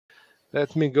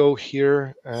Let me go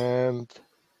here and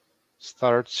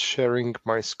start sharing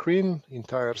my screen,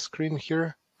 entire screen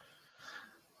here.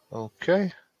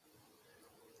 Okay.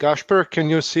 Gasper, can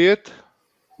you see it?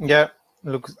 Yeah,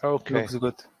 looks Okay.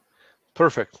 good.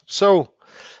 Perfect. So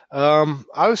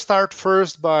I'll start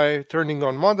first by turning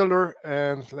on Modelur,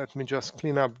 and let me just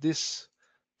clean up this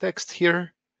text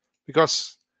here,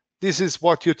 because this is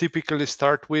what you typically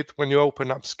start with when you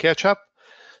open up SketchUp.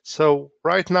 So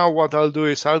right now what I'll do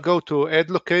is I'll go to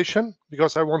add location,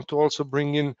 because I want to also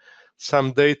bring in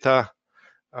some data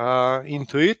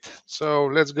into it. So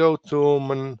let's go to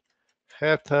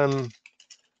Manhattan,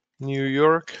 New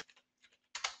York,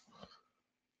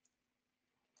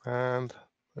 and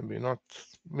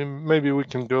maybe we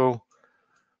can go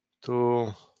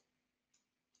to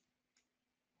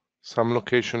some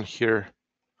location here.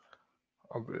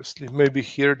 Obviously, maybe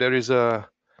here there is a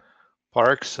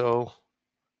park, so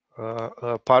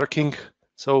parking.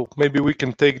 So maybe we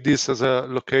can take this as a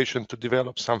location to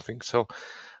develop something. So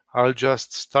I'll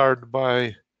just start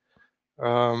by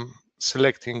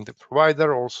selecting the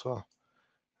provider also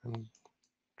and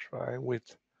try with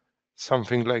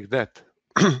something like that.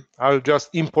 I'll just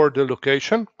import the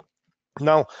location.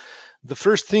 Now, the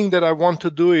first thing that I want to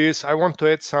do is I want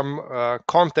to add some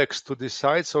context to this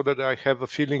site so that I have a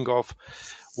feeling of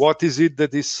what is it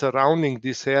that is surrounding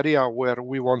this area where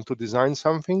we want to design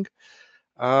something.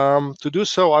 To do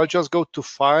so, I'll just go to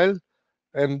File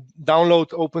and download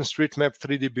OpenStreetMap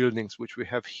 3D buildings, which we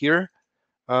have here.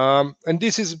 And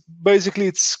this is basically,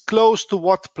 it's close to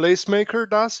what Placemaker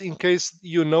does, in case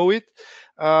you know it,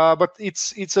 but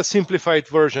it's a simplified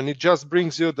version. It just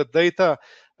brings you the data,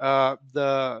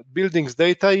 the buildings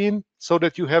data in, so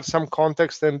that you have some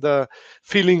context and the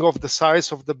feeling of the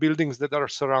size of the buildings that are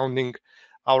surrounding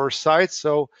our site.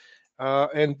 So,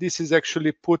 and this is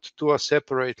actually put to a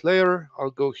separate layer. I'll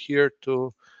go here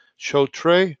to show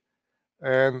tray,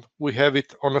 and we have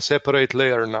it on a separate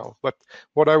layer now. But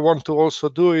what I want to also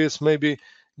do is maybe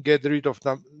get rid of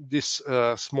these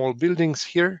small buildings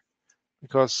here,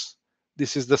 because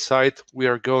this is the site we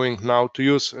are going now to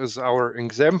use as our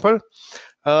example.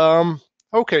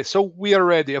 Okay, so we are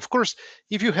ready. Of course,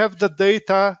 if you have the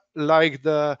data like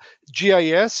the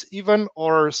GIS even,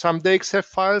 or some DXF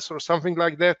files or something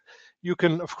like that, you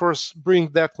can, of course, bring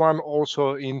that one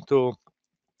also into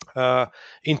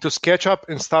SketchUp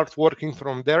and start working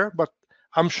from there. But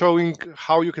I'm showing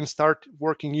how you can start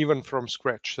working even from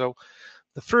scratch. So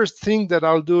the first thing that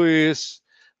I'll do is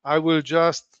I will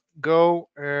just go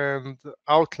and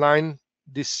outline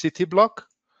this city block.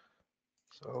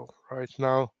 So right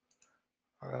now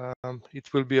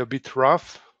it will be a bit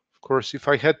rough. Of course, if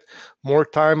I had more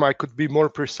time, I could be more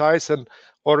precise, and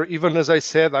or even, as I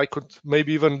said, I could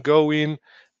maybe even go in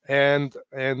and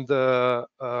bring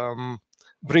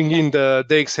in the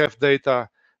DXF data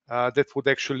that would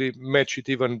actually match it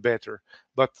even better.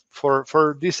 But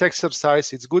for this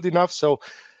exercise, it's good enough. So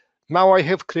now I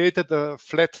have created a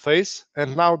flat face,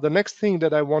 and now the next thing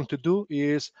that I want to do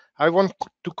is I want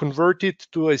to convert it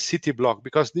to a city block,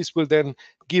 because this will then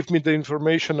give me the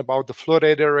information about the floor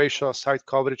area ratio, site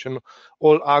coverage, and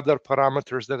all other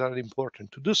parameters that are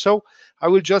important. To do so, I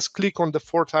will just click on the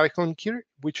fourth icon here,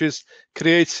 which is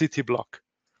Create City Block.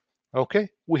 Okay,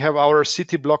 we have our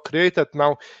city block created.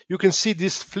 Now you can see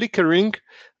this flickering.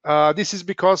 This is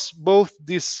because both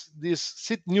this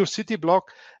new city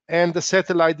block and the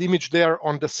satellite image, they are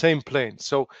on the same plane.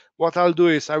 So what I'll do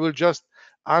is I will just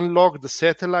unlock the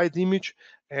satellite image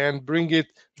and bring it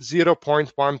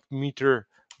 0.1 meter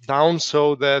down,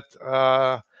 so that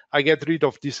I get rid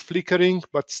of this flickering,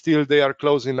 but still they are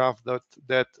close enough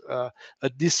that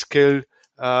at this scale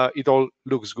it all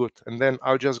looks good. And then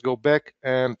I'll just go back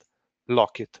and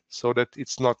lock it so that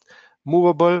it's not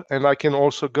movable, and I can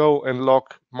also go and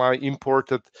lock my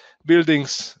imported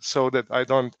buildings so that I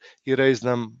don't erase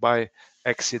them by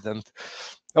accident.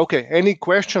 Okay, any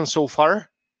questions so far?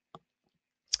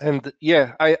 And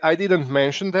yeah, I didn't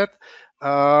mention that.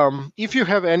 If you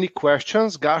have any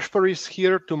questions, Gaspar is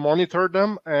here to monitor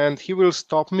them, and he will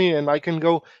stop me, and I can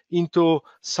go into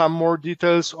some more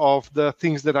details of the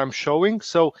things that I'm showing.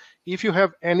 So if you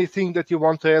have anything that you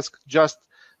want to ask, just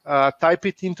type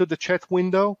it into the chat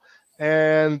window,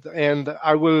 and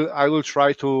I will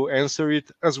try to answer it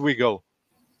as we go.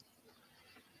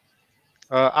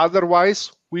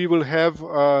 Otherwise, we will have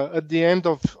at the end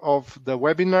of the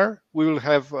webinar, we will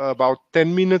have about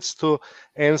 10 minutes to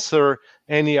answer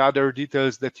any other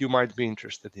details that you might be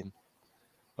interested in.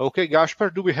 Okay,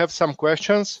 Gaspar, do we have some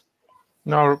questions?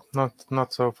 No,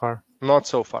 not so far. Not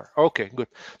so far. Okay, good.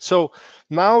 So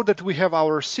now that we have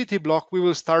our city block, we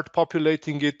will start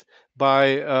populating it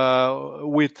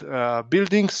with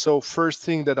buildings. So first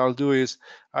thing that I'll do is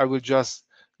I will just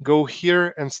go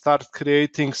here and start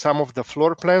creating some of the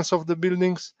floor plans of the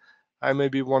buildings. I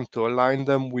maybe want to align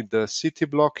them with the city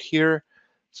block here.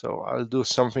 So I'll do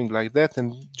something like that.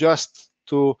 And just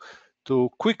to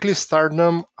quickly start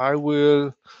them, I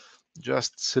will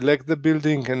just select the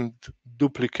building and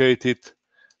duplicate it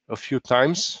a few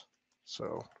times.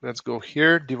 So let's go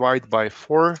here, divide by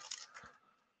 4.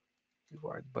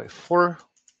 Divide by 4.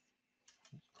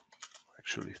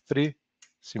 Actually 3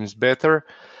 seems better.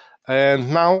 And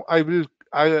now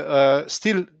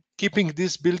still keeping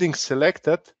this building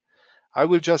selected, I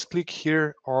will just click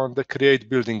here on the create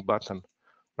building button.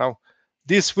 Now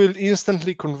this will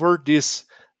instantly convert these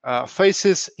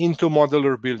faces into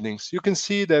modular buildings. You can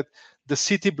see that the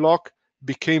city block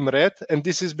became red, and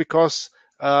this is because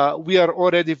we are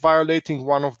already violating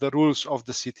one of the rules of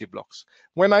the city blocks.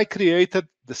 When I created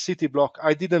the city block,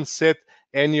 I didn't set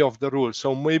any of the rules.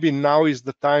 So maybe now is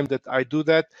the time that I do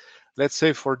that. Let's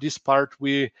say for this part,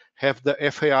 we have the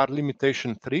FAR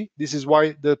limitation 3. This is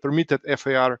why the permitted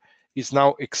FAR is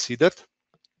now exceeded.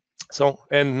 So,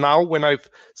 and now when I've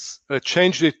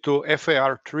changed it to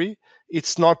FAR 3,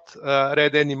 it's not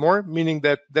red anymore, meaning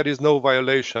that there is no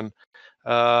violation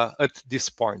at this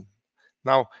point.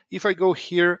 Now, if I go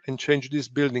here and change this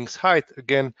building's height,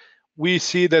 again, we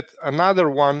see that another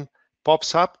one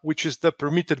pops up, which is the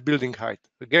permitted building height.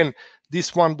 Again,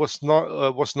 this one was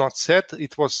not set.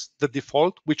 It was the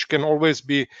default, which can always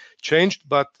be changed,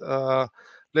 but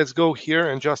let's go here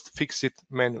and just fix it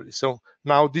manually. So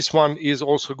now this one is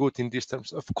also good in these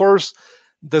terms. Of course,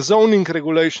 the zoning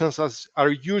regulations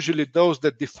are usually those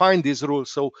that define these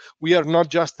rules. So we are not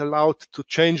just allowed to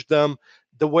change them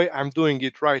the way I'm doing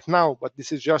it right now, but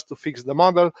this is just to fix the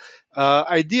model.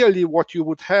 Ideally, what you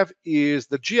would have is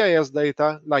the GIS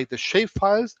data, like the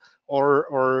shapefiles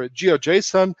or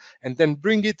GeoJSON, and then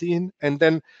bring it in. And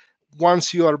then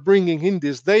once you are bringing in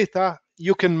this data,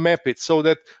 you can map it so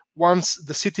that once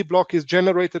the city block is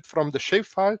generated from the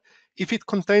shapefile, if it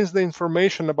contains the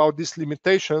information about these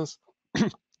limitations,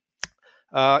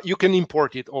 you can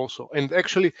import it also. And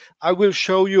actually, I will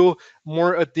show you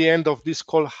more at the end of this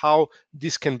call how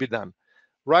this can be done.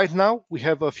 Right now, we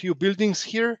have a few buildings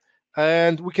here,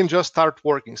 and we can just start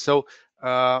working. So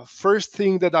first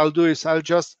thing that I'll do is I'll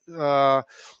just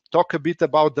talk a bit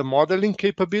about the modeling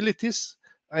capabilities,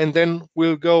 and then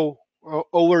we'll go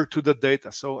over to the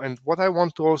data. So, and what I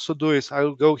want to also do is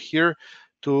I'll go here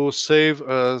to save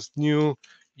as New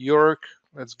York.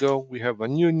 Let's go. We have a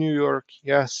new New York.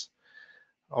 Yes.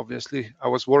 Obviously, I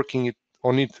was working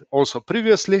on it also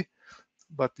previously,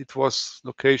 but it was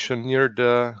location near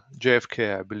the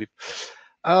JFK, I believe.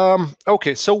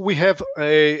 Okay, so we have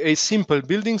a simple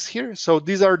buildings here. So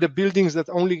these are the buildings that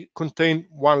only contain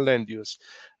one land use.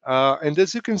 And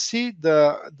as you can see,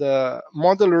 the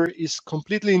modeler is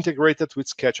completely integrated with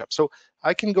SketchUp. So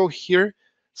I can go here,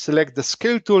 select the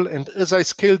scale tool, and as I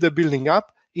scale the building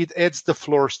up, it adds the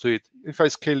floors to it. If I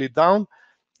scale it down,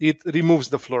 it removes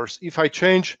the floors. If I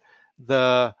change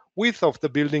the width of the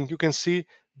building, you can see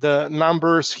the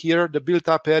numbers here, the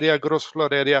built-up area, gross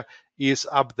floor area is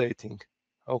updating,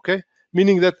 okay?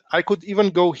 Meaning that I could even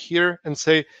go here and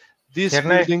say, this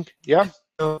building, yeah?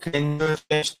 So can you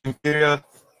change to Imperial?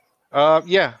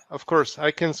 Yeah, of course.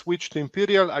 I can switch to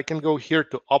Imperial. I can go here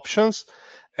to Options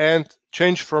and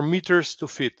change from meters to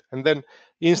feet. And then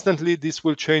instantly this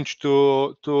will change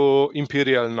to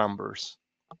Imperial numbers.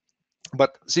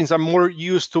 But since I'm more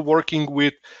used to working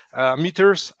with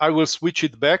meters, I will switch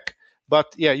it back.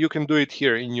 But yeah, you can do it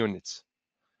here in units.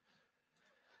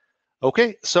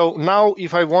 Okay, so now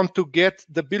if I want to get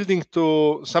the building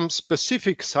to some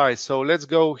specific size, so let's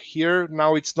go here.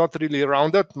 Now it's not really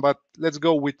rounded, but let's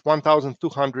go with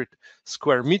 1,200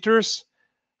 square meters.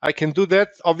 I can do that.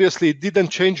 Obviously, it didn't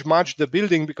change much the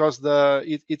building because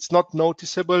it's not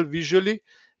noticeable visually.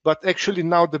 But actually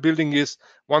now the building is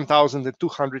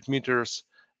 1,200 meters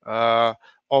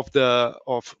of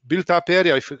built-up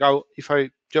area. If I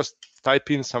just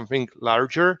type in something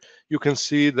larger, you can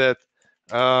see that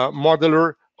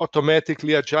Modelur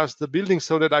automatically adjusts the building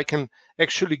so that I can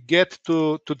actually get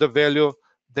to the value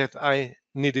that I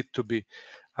need it to be.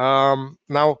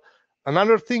 Now,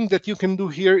 another thing that you can do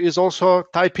here is also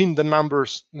type in the number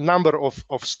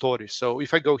of stories. So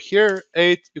if I go here,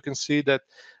 8, you can see that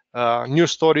new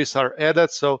stories are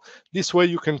added. So this way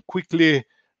you can quickly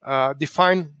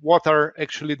define what are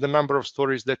actually the number of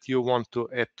stories that you want to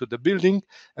add to the building.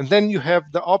 And then you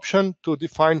have the option to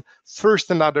define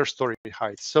first and other story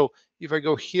heights. So if I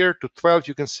go here to 12,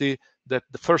 you can see that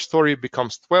the first story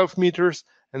becomes 12 meters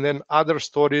and then other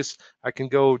stories, I can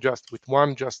go just with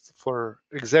one, just for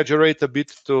exaggerate a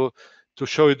bit to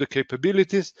show you the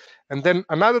capabilities. And then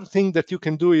another thing that you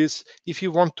can do is, if you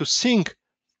want to sync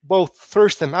both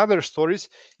first and other stories,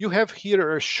 you have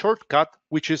here a shortcut,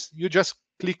 which is you just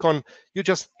click on, you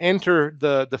just enter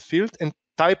the field and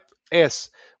type S,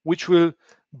 which will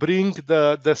bring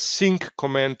the sync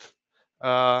command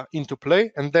into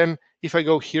play. And then if I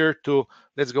go here to,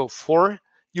 let's go 4,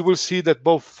 you will see that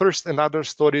both first and other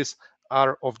stories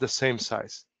are of the same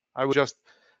size. I will just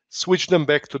switch them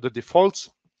back to the defaults,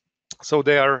 so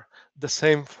they are the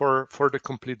same for the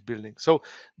complete building. So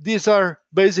these are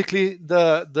basically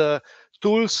the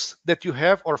tools that you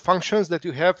have, or functions that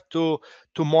you have to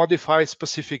modify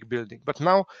specific building. But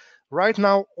now, right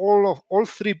now, all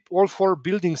 4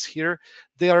 buildings here,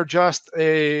 they are just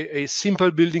a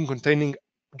simple building containing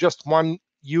just one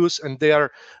use, and they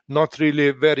are not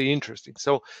really very interesting.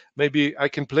 So maybe I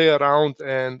can play around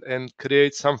and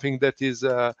create something that is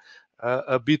a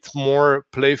bit more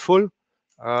playful.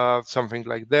 Something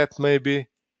like that, maybe.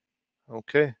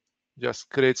 Okay,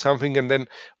 just create something, and then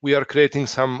we are creating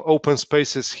some open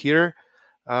spaces here.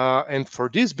 And for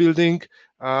this building,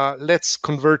 let's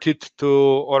convert it to,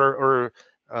 or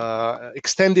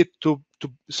extend it to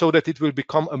so that it will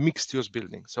become a mixed-use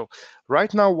building. So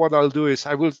right now, what I'll do is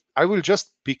I will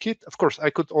just pick it. Of course, I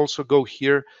could also go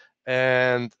here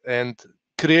and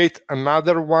create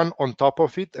another one on top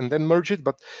of it and then merge it,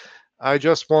 but I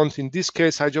just want, in this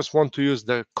case, I just want to use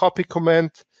the copy command,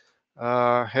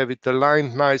 have it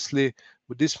aligned nicely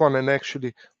with this one. And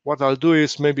actually, what I'll do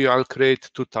is maybe I'll create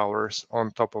 2 towers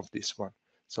on top of this one.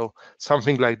 So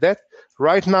something like that.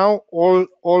 Right now, all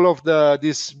of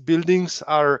these buildings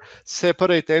are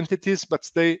separate entities, but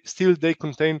they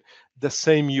contain the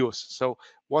same use. So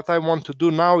what I want to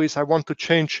do now is I want to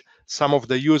change some of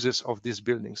the uses of this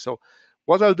building. So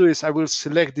what I'll do is I will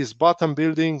select this bottom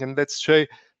building, and let's say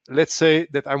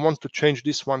that I want to change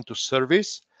this one to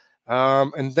service.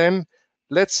 And then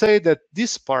let's say that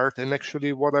this part, and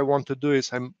actually what I want to do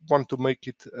is I want to make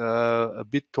it a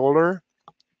bit taller,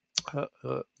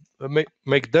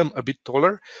 make them a bit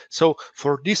taller. So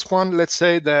for this one, let's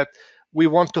say that we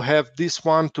want to have this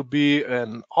one to be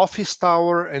an office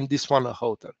tower and this one a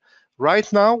hotel.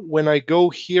 Right now, when I go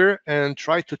here and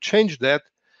try to change that,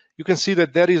 you can see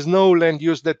that there is no land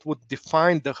use that would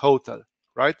define the hotel,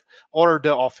 right, or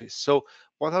the office. So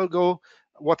what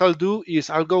I'll do is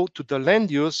I'll go to the land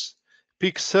use,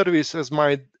 pick service as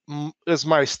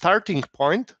my starting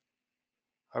point.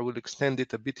 I will extend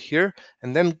it a bit here,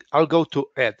 and then I'll go to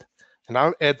add, and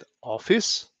I'll add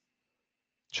office,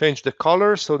 change the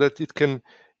color so that it can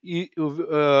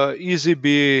easily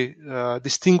be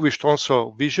distinguished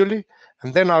also visually,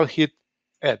 and then I'll hit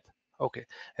add. Okay,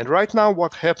 and right now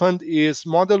what happened is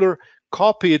Modelur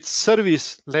copied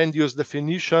service land use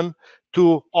definition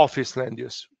to office land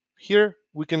use. Here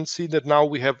we can see that now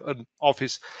we have an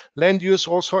office land use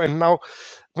also. And now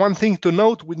one thing to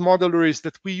note with Modelur is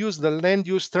that we use the land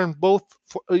use term both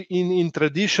in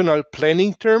traditional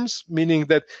planning terms, meaning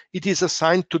that it is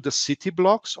assigned to the city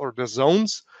blocks or the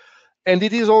zones, and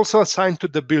it is also assigned to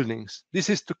the buildings. This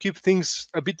is to keep things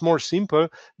a bit more simple.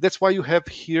 That's why you have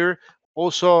here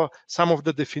also some of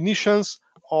the definitions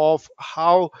of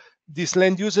how these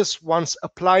land uses, once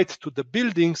applied to the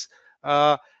buildings,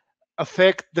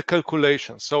 affect the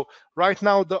calculation. So right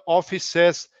now the office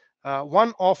says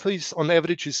one office on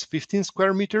average is 15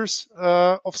 square meters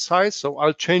of size. So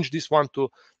I'll change this one to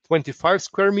 25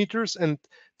 square meters. And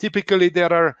typically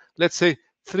there are, let's say,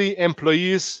 3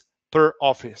 employees per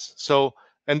office. So,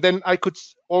 and then I could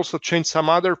also change some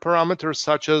other parameters,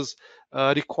 such as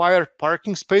required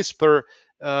parking space per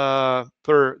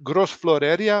gross floor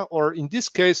area, or in this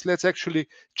case, let's actually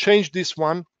change this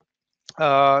one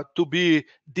to be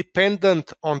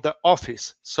dependent on the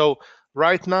office. So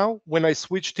right now, when I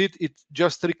switched it, it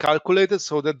just recalculated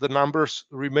so that the numbers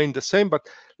remain the same. But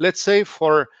let's say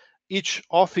for each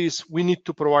office, we need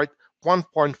to provide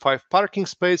 1.5 parking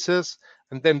spaces,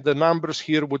 and then the numbers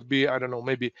here would be, I don't know,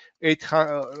 maybe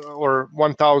 800 or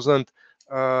 1,000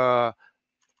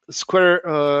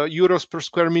 euros per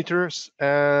square meters,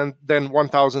 and then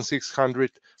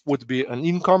 1,600 would be an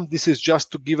income. This is just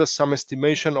to give us some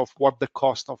estimation of what the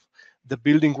cost of the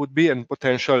building would be and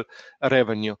potential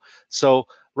revenue. So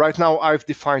right now I've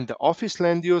defined the office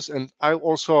land use, and I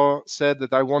also said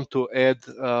that I want to add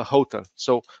a hotel.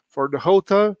 So for the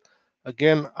hotel,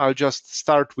 again, I'll just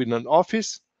start with an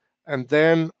office, and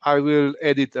then I will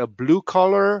edit a blue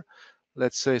color,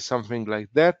 let's say something like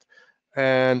that.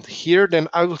 And here, then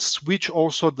I will switch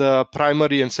also the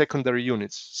primary and secondary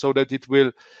units so that it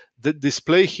will, the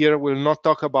display here will not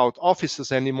talk about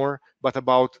offices anymore, but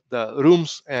about the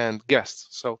rooms and guests.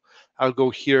 So I'll go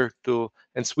here to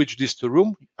and switch this to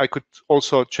room. I could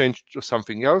also change to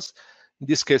something else. In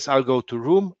this case, I'll go to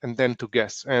room and then to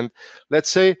guests. And let's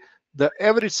say the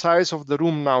average size of the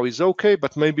room now is okay,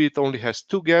 but maybe it only has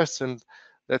 2 guests. And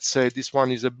let's say this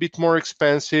one is a bit more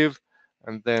expensive.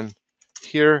 And then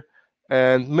here,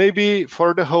 and maybe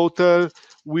for the hotel,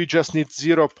 we just need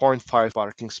 0.5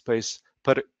 parking space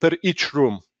per each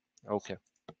room. Okay.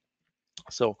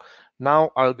 So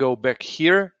now I'll go back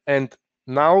here, and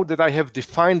now that I have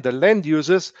defined the land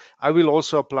uses, I will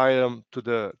also apply them to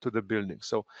the building.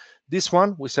 So this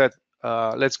one, we said,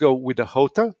 let's go with the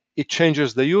hotel. It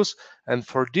changes the use, and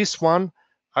for this one,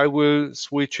 I will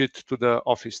switch it to the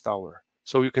office tower.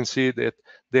 So you can see that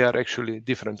they are actually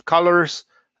different colors,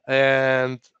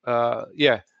 and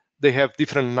yeah, they have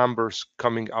different numbers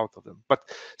coming out of them. But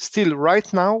still,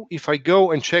 right now, if I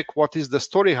go and check what is the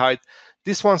story height,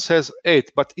 this one says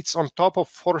 8, but it's on top of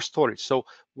 4 stories. So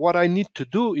what I need to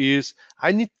do is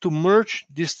I need to merge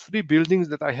these 3 buildings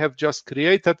that I have just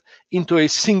created into a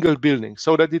single building,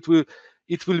 so that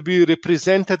it will be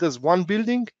represented as one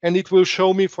building, and it will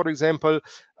show me, for example,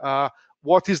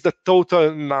 what is the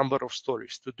total number of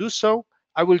stories. To do so,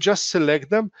 I will just select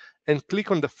them and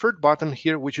click on the third button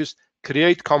here, which is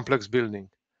create complex building.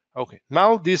 Okay,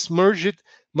 now this merged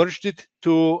it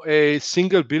to a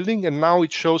single building, and now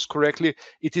it shows correctly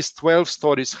it is 12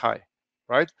 stories high,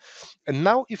 right? And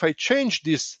now if I change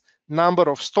this number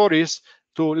of stories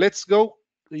to, let's go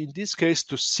in this case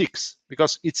to 6,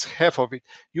 because it's half of it,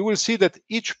 you will see that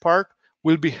each part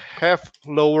will be half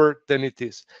lower than it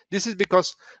is. This is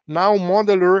because now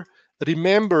Modelur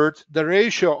remembered the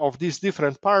ratio of these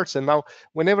different parts, and now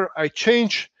whenever I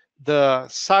change the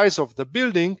size of the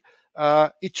building,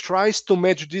 it tries to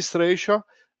match this ratio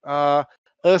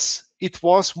as it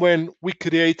was when we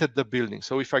created the building.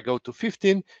 So if I go to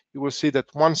 15, you will see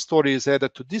that 1 story is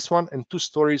added to this one and 2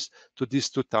 stories to these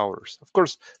 2 towers. Of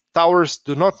course, towers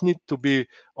do not need to be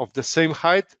of the same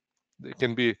height. They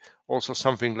can be also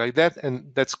something like that,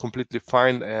 and that's completely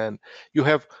fine. And you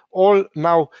have all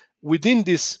now within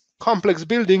this complex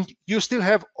building, you still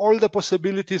have all the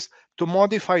possibilities to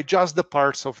modify just the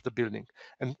parts of the building.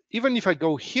 And even if I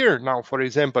go here now, for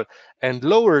example, and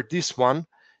lower this one,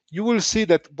 you will see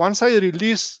that once I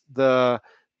release the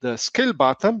scale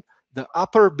button, the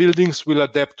upper buildings will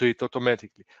adapt to it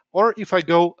automatically. Or if I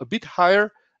go a bit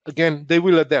higher, again, they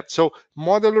will adapt. So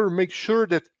Modelur makes sure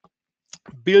that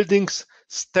buildings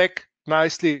stack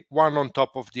nicely one on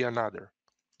top of the another.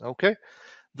 Okay.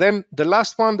 Then the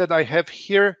last one that I have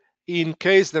here, in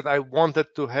case that I wanted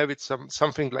to have it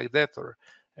something like that, or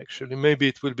actually maybe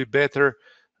it will be better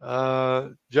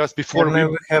just before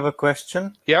we have a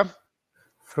question. Yeah.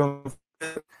 From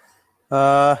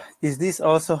is this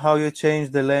also how you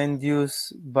change the land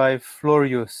use by floor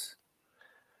use?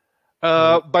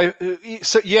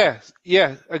 So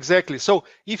yeah, exactly. So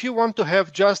if you want to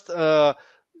have just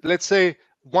let's say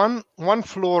one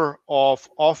floor of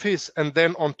office, and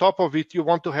then on top of it you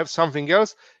want to have something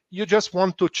else, you just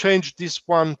want to change this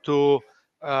one to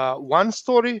 1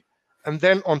 story, and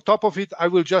then on top of it I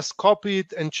will just copy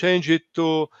it and change it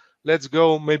to, let's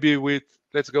go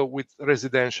with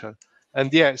residential.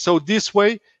 And yeah, so this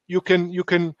way you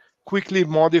can quickly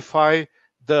modify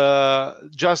the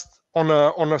just on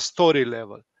a story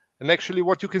level. And actually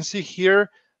what you can see here,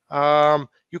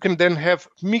 you can then have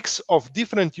mix of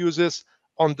different uses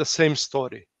on the same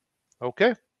story.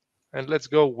 Okay, and let's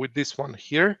go with this one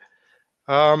here.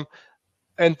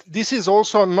 And this is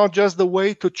also not just the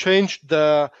way to change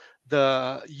the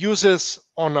uses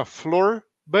on a floor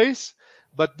base,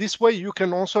 but this way you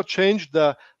can also change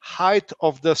the height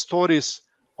of the stories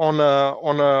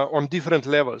on different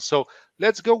levels. So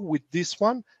let's go with this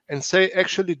one and say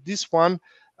actually this one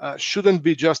shouldn't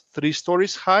be just 3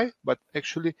 stories high, but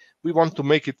actually we want to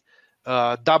make it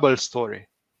double story,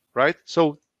 right?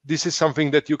 So this is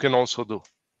something that you can also do.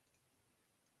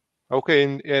 Okay,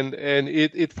 and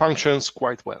it functions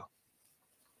quite well.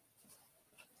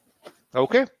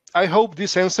 Okay, I hope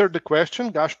this answered the question.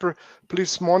 Gasper,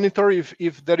 please monitor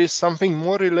if there is something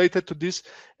more related to this,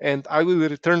 and I will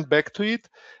return back to it.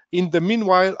 In the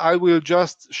meanwhile, I will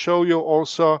just show you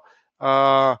also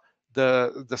the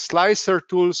slicer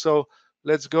tool. So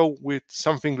let's go with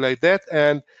something like that,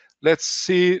 and let's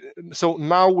see. So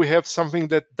now we have something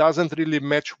that doesn't really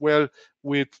match well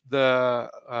with the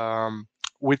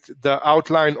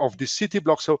outline of the city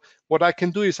block. So what I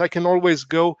can do is I can always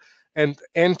go and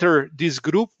enter this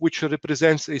group, which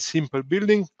represents a simple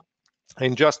building,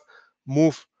 and just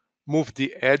move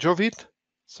the edge of it.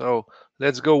 So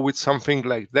let's go with something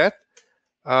like that.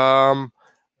 And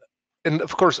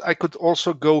of course, I could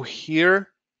also go here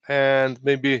and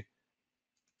maybe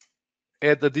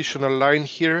add additional line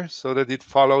here so that it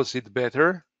follows it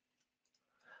better.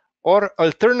 Or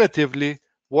alternatively,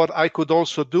 what I could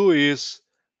also do is,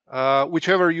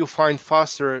 whichever you find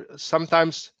faster,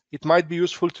 sometimes it might be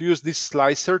useful to use this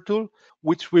slicer tool,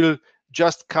 which will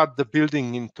just cut the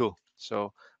building in two.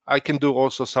 So I can do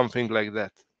also something like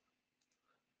that.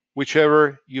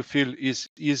 Whichever you feel is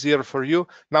easier for you.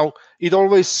 Now, it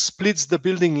always splits the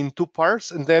building in two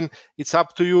parts, and then it's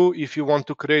up to you if you want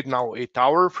to create now a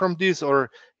tower from this,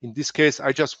 or in this case,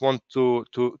 I just want to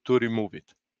remove it.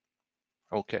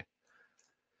 Okay.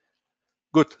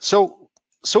 Good. So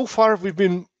far we've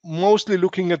been mostly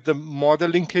looking at the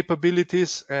modeling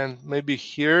capabilities, and maybe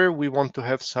here we want to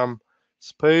have some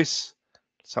space,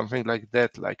 something like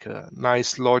that, like a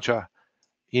nice loggia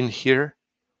in here.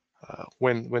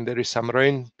 When there is some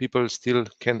rain, people still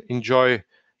can enjoy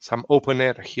some open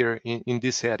air here in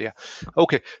this area.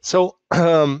 Okay, so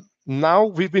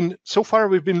now so far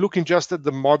we've been looking just at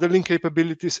the modeling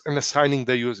capabilities and assigning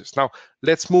the users. Now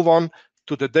let's move on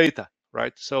to the data,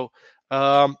 right? So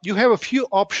you have a few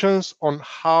options on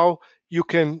how you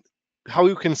can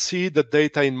see the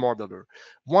data in Modelur.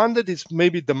 One that is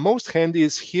maybe the most handy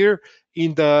is here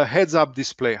in the heads-up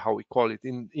display, how we call it,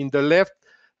 in the left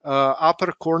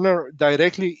upper corner,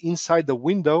 directly inside the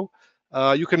window.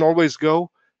 You can always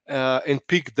go and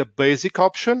pick the basic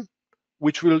option,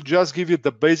 which will just give you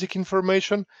the basic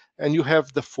information, and you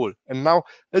have the full. And now,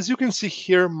 as you can see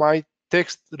here, my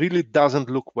text really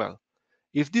doesn't look well.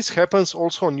 If this happens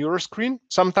also on your screen,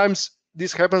 sometimes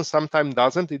this happens, sometimes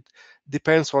doesn't. It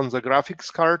depends on the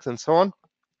graphics card and so on.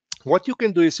 What you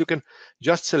can do is you can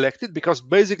just select it, because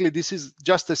basically this is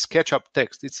just a SketchUp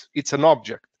text. It's an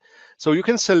object. So you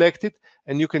can select it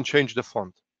and you can change the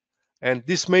font. And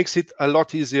this makes it a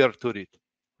lot easier to read,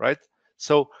 right?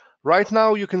 So right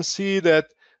now you can see that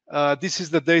this is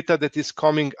the data that is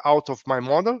coming out of my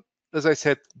model. As I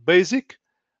said, basic,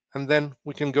 and then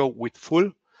we can go with full.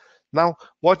 Now,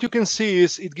 what you can see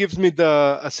is it gives me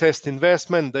the assessed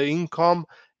investment, the income,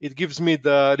 it gives me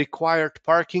the required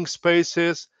parking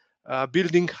spaces,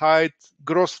 building height,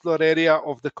 gross floor area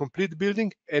of the complete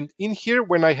building. And in here,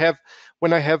 when I have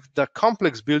the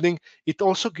complex building, it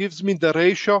also gives me the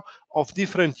ratio of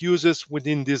different uses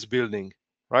within this building,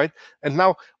 right? And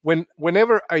now,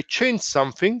 whenever I change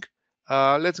something,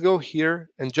 let's go here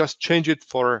and just change it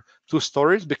for 2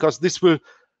 stories, because this will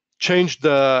change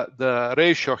the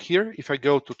ratio here. If I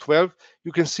go to 12,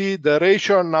 you can see the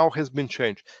ratio now has been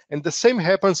changed. And the same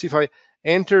happens if I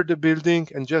enter the building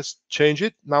and just change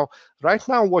it. Now, right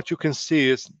now, what you can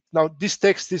see is, now this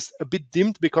text is a bit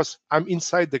dimmed because I'm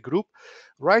inside the group.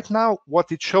 Right now,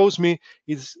 what it shows me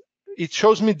is, it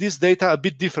shows me this data a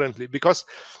bit differently, because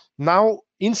now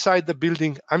inside the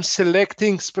building, I'm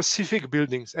selecting specific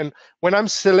buildings. And when I'm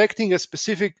selecting a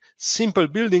specific simple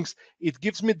buildings, it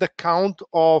gives me the count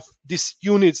of these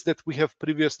units that we have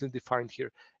previously defined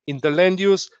here. In the land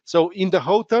use, so in the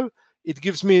hotel, it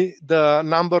gives me the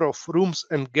number of rooms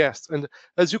and guests. And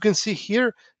as you can see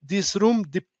here, these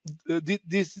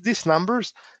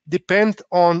numbers depend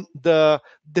on the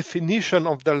definition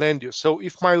of the land use. So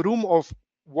if my room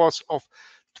was of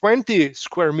 20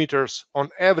 square meters on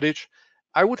average,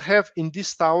 I would have in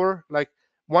this tower like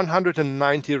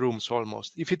 190 rooms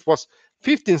almost. If it was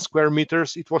 15 square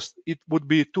meters, it would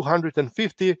be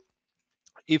 250.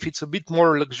 If it's a bit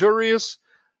more luxurious,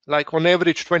 like on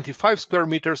average 25 square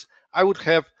meters, I would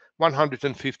have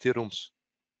 150 rooms,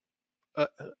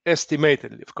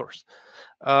 estimatedly, of course.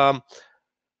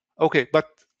 Okay, but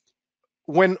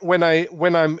when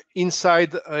I'm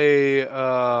inside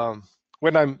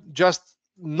when I'm just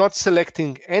not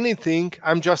selecting anything,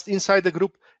 I'm just inside the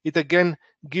group, it again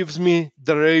gives me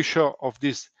the ratio of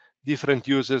these different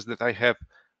users that I have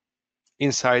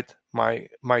inside my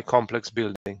complex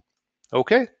building.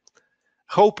 Okay,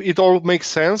 hope it all makes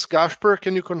sense. Gasper,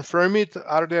 can you confirm it?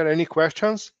 Are there any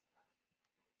questions?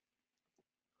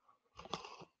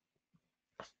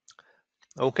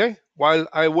 Okay, while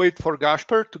I wait for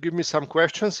Gasper to give me some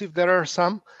questions, if there are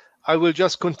some, I will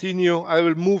just continue. I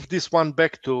will move this one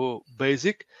back to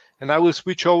basic, and I will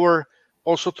switch over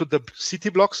also to the city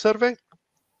block survey,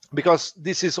 because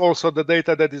this is also the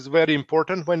data that is very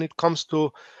important when it comes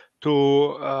to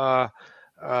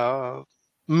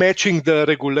matching the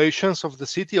regulations of the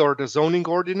city or the zoning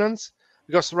ordinance.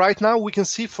 Because right now we can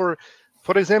see, for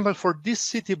example, for this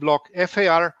city block,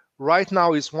 FAR right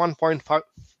now is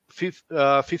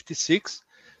 1.56.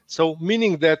 So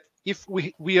meaning that if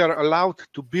we are allowed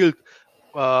to build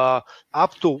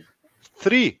up to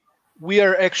 3, we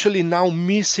are actually now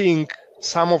missing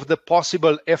some of the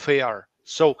possible FAR.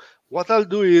 So what I'll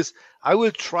do is I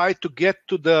will try to get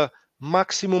to the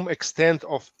maximum extent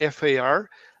of FAR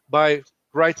by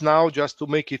right now, just to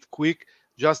make it quick,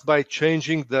 just by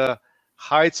changing the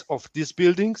heights of these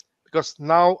buildings, because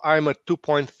now I'm at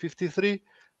 2.53.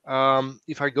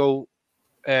 If I go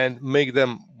and make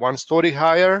them 1 story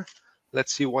higher,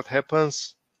 let's see what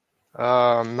happens.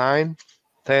 9,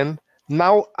 10.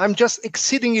 Now I'm just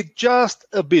exceeding it just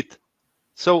a bit.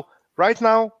 So right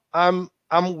now I'm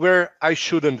where I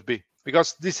shouldn't be,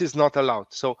 because this is not allowed.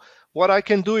 So what I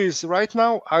can do is right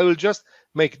now I will just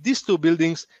make these 2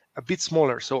 buildings a bit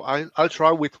smaller. So I'll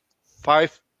try with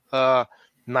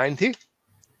 590.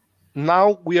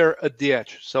 Now we are at the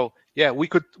edge. So yeah, we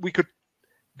could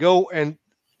go and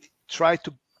try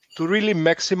to really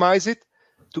maximize it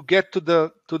to get to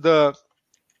the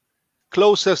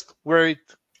closest where it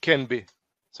can be.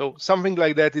 So something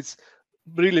like that. It's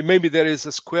really, maybe there is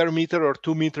a square meter or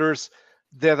 2 meters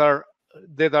that are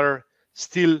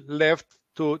still left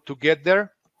to get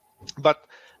there. But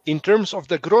in terms of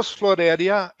the gross floor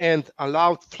area and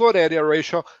allowed floor area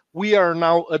ratio, we are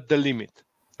now at the limit.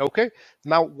 Okay,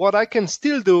 now what I can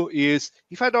still do is,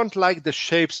 if I don't like the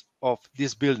shapes of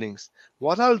these buildings,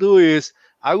 what I'll do is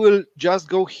I will just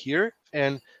go here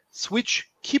and switch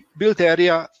keep built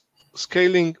area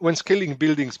scaling when scaling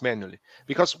buildings manually.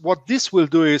 Because what this will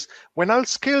do is, when I'll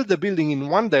scale the building in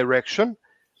one direction,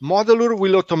 Modelur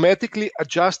will automatically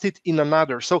adjust it in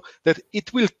another, so that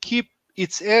it will keep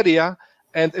its area,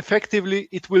 and effectively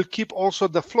it will keep also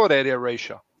the floor area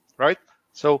ratio, right?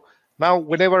 So now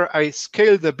whenever I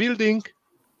scale the building,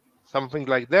 something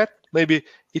like that, maybe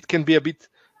it can be a bit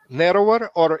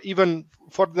narrower, or even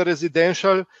for the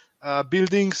residential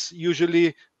buildings,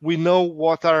 usually we know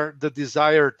what are the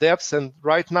desired depths, and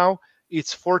right now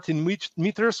it's 14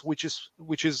 meters, which is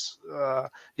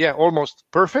yeah, almost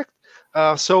perfect.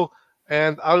 So,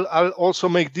 and I'll also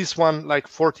make this one like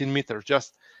 14 meters.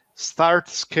 Just start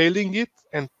scaling it,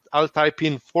 and I'll type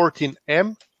in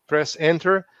 14M, press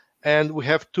enter, and we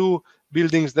have 2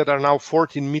 buildings that are now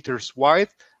 14 meters wide.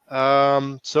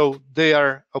 So they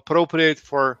are appropriate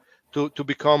for to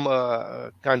become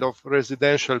a kind of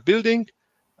residential building.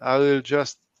 I will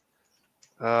just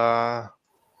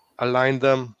align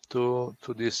them to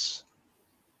this,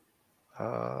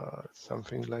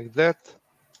 something like that.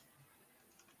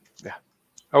 Yeah.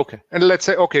 Okay. And let's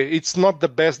say, okay, it's not the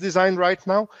best design right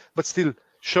now, but still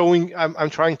showing, I'm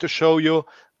trying to show you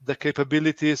the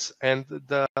capabilities and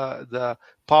the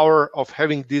power of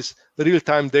having these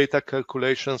real-time data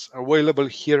calculations available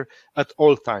here at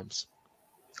all times.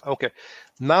 Okay.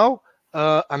 Now,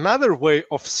 another way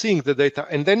of seeing the data,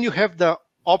 and then you have the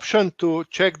option to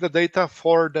check the data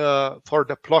for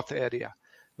the plot area.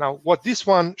 Now, what this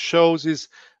one shows is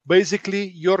basically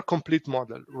your complete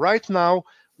model. Right now,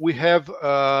 we have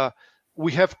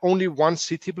only 1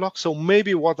 city block. So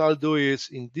maybe what I'll do is,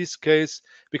 in this case,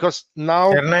 because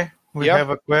now we have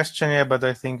a question here, but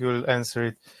I think you'll answer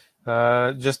it.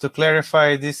 Just to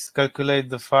clarify, this calculate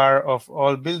the FAR of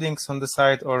all buildings on the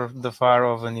site or the FAR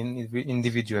of an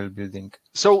individual building?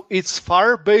 So it's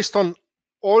FAR based on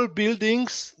all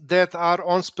buildings that are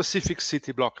on specific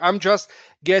city block. I'm just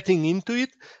getting into it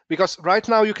because right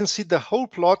now you can see the whole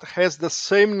plot has the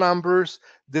same numbers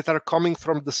that are coming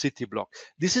from the city block.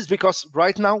 This is because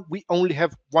right now we only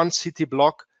have 1 city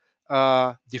block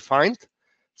defined.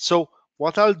 So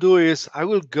what I'll do is I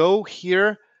will go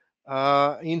here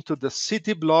into the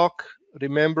city block.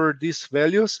 Remember these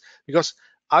values, because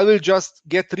I will just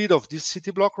get rid of this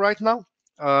city block right now.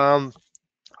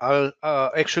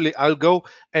 I'll go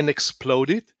and explode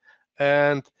it,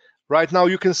 and right now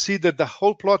you can see that the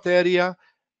whole plot area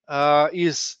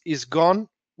is gone.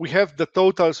 We have the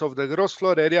totals of the gross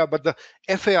floor area, but the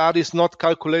FAR is not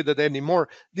calculated anymore.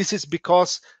 This is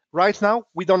because right now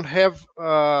we don't have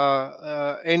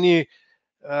any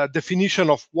definition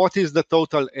of what is the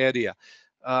total area.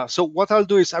 So what I'll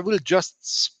do is I will just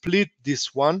split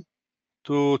this one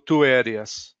to 2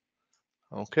 areas.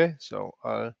 Okay, so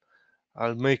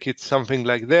I'll make it something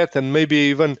like that, and maybe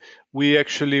even we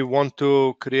actually want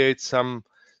to create some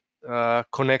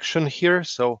connection here.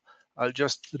 So I'll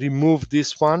just remove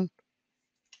this one.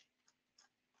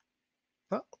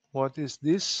 What is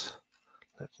this?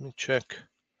 Let me check.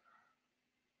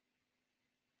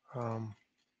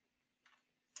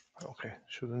 Okay,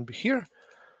 shouldn't be here.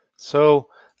 So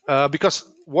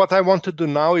because what I want to do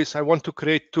now is I want to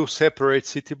create 2 separate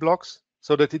city blocks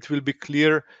so that it will be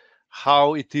clear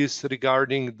how it is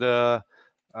regarding the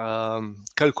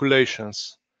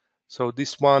calculations. So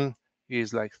this one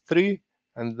is like 3,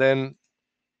 and then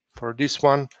For this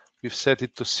one, we've set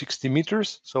it to 60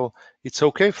 meters, so it's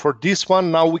okay. For this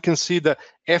one, now we can see the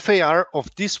FAR of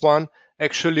this one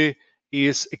actually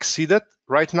is exceeded.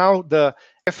 Right now, the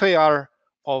FAR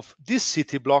of this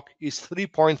city block is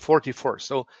 3.44,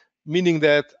 so meaning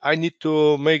that I need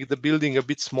to make the building a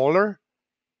bit smaller,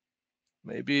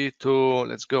 maybe to,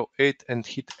 let's go 8 and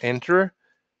hit enter.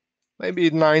 Maybe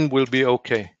 9 will be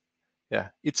okay. Yeah,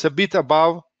 it's a bit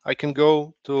above. I can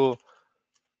go to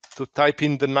type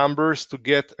in the numbers to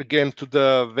get again to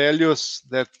the values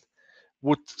that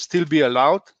would still be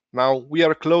allowed. Now we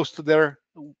are close to there,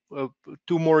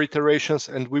 2 more iterations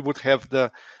and we would have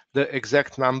the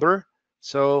exact number.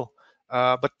 So,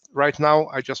 but right now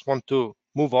I just want to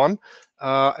move on,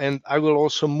 and I will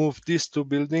also move these 2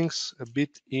 buildings a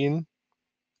bit in,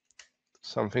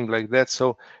 something like that.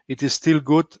 So it is still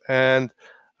good. And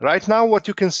right now what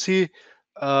you can see,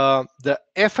 the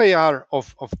FAR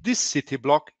of this city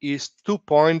block is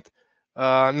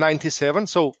 2.97.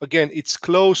 So again, it's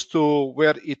close to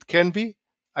where it can be.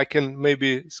 I can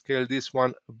maybe scale this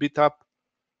one a bit up.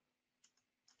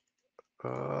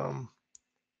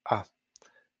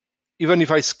 Even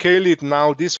if I scale it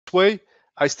now this way,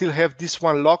 I still have this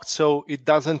one locked, so it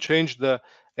doesn't change the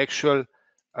actual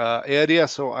area.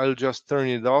 So I'll just turn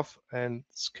it off and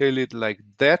scale it like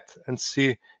that and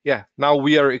see. Yeah, now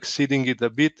we are exceeding it a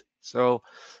bit. So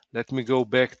let me go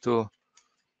back to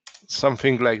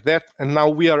something like that. And now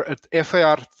we are at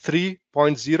FAR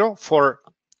 3.0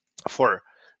 for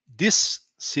this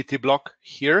city block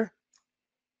here,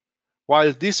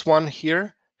 while this one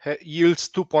here yields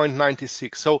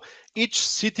 2.96. So each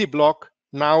city block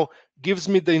now gives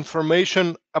me the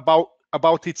information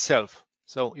about itself.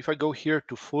 So if I go here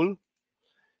to full,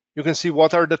 you can see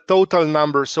what are the total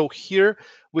numbers. So here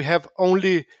we have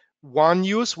only one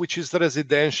use, which is the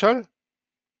residential.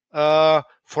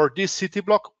 For this city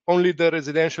block, only the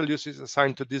residential use is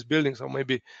assigned to this building, so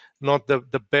maybe not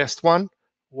the best one.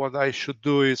 What I should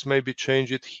do is maybe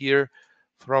change it here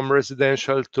from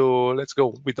residential to, let's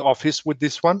go with office with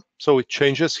this one. So it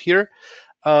changes here.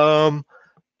 And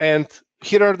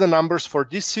here are the numbers for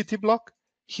this city block.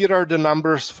 Here are the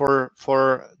numbers for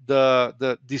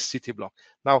this city block.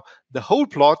 Now, the whole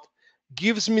plot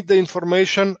gives me the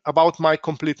information about my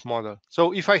complete model.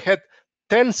 So if I had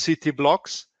 10 city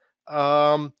blocks,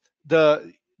 the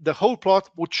whole plot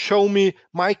would show me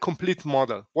my complete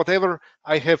model, whatever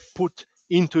I have put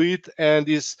into it and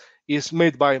is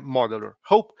made by Modelur.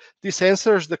 Hope this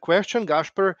answers the question.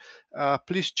 Gasper,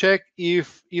 please check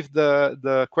if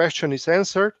the question is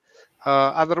answered.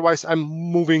 Otherwise, I'm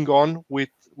moving on with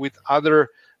other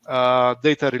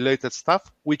data-related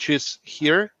stuff, which is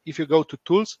here. If you go to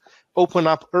Tools, open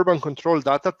up Urban Control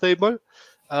Data Table.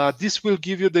 This will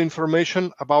give you the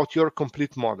information about your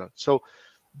complete model. So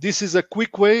this is a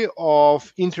quick way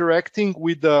of interacting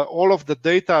with all of the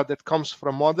data that comes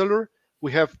from Modelur.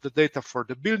 We have the data for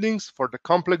the buildings, for the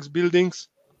complex buildings,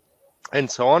 and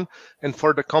so on. And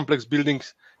for the complex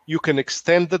buildings, you can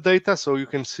extend the data so you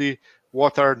can see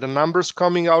what are the numbers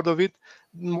coming out of it.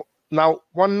 Now,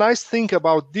 one nice thing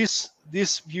about this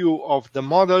view of the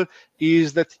model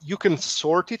is that you can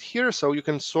sort it here. So you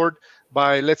can sort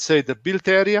by, let's say, the built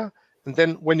area, and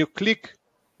then when you click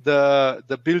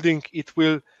the building, it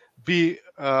will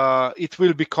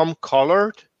become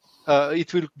colored.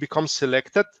 It will become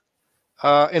selected,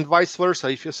 and vice versa.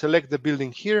 If you select the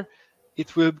building here,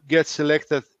 it will get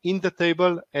selected in the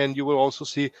table, and you will also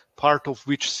see part of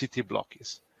which city block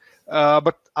is.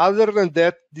 But other than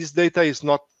that, this data is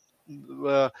not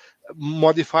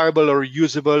modifiable or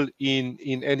usable in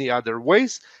any other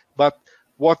ways. But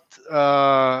what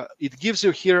it gives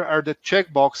you here are the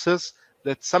checkboxes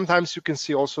that sometimes you can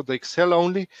see also the Excel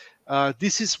only.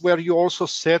 This is where you also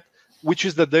set which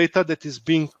is the data that is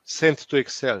being sent to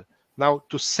Excel. Now,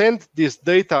 to send this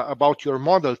data about your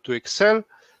model to Excel,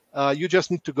 you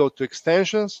just need to go to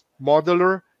Extensions,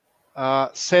 Modelur,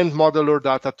 send Modelur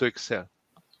data to Excel.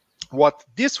 What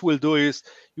this will do is,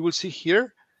 you will see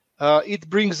here, it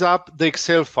brings up the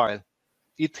Excel file.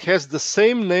 It has the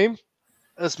same name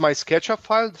as my SketchUp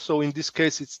file. So in this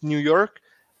case, it's New York,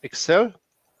 Excel.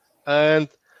 And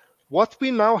what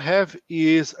we now have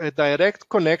is a direct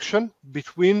connection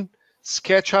between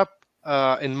SketchUp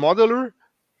and Modelur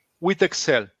with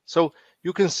Excel. So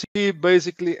you can see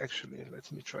basically, actually,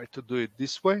 let me try to do it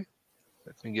this way.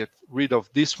 Let me get rid of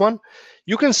this one.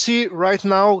 You can see right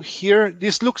now here,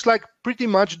 this looks like pretty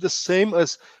much the same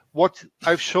as what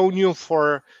I've shown you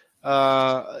for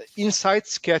inside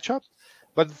SketchUp.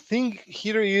 But the thing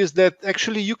here is that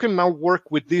actually you can now work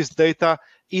with this data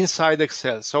inside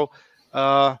Excel. So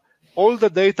all the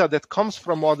data that comes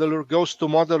from Modelur goes to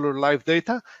Modelur live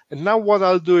data. And now what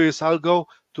I'll do is I'll go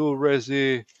to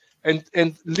Resi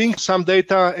and link some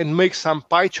data and make some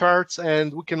pie charts,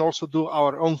 and we can also do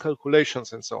our own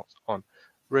calculations and so on.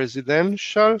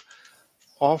 Residential,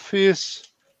 office,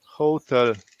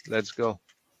 hotel. Let's go.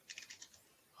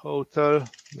 Hotel,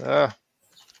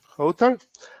 hotel.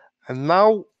 And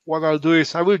now what I'll do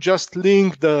is I will just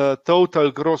link the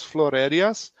total gross floor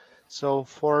areas. So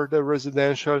for the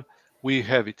residential, we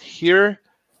have it here.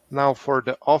 Now for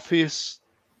the office,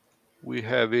 we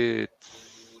have it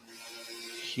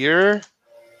here.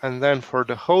 And then for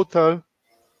the hotel,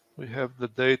 we have the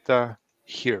data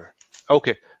here.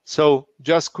 Okay, so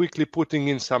just quickly putting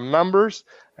in some numbers.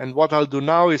 And what I'll do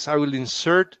now is I will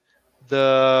insert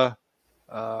the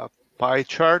pie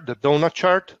chart, the donut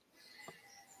chart.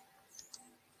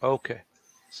 Okay,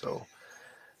 so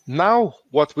now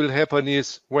what will happen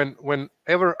is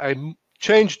whenever I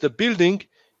change the building,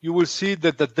 you will see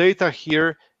that the data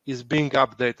here is being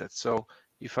updated. So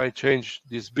if I change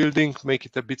this building, make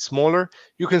it a bit smaller,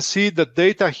 you can see the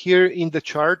data here in the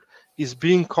chart is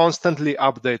being constantly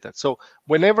updated. So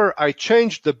whenever I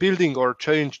change the building or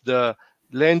change the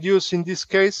land use in this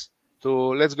case,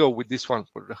 let's go with this one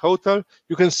for the hotel,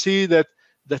 you can see that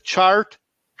the chart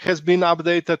has been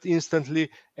updated instantly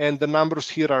and the numbers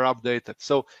here are updated.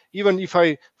 So even if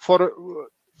I, for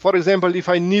example, if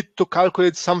I need to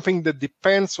calculate something that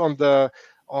depends on the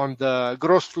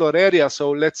gross floor area, so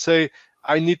let's say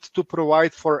I need to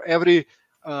provide for every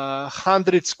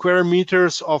 100 square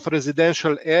meters of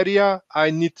residential area,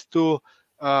 I need to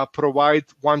provide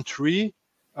 1 tree,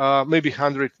 maybe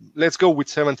 100. Let's go with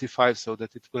 75 so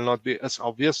that it will not be as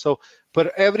obvious. So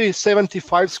per every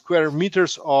 75 square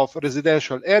meters of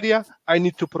residential area, I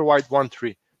need to provide 1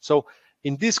 tree. So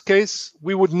in this case,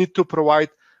 we would need to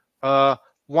provide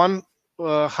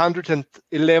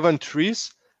 111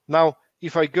 trees. Now,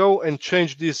 if I go and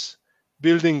change this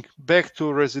building back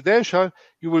to residential,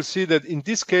 you will see that in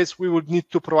this case, we would need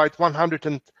to provide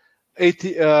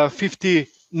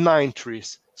 159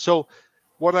 trees. So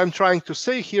what I'm trying to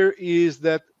say here is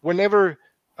that whenever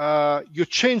you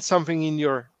change something in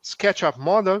your SketchUp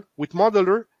model with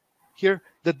Modelur, here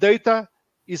the data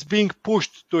is being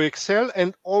pushed to Excel,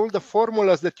 and all the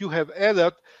formulas that you have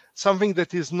added, something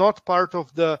that is not part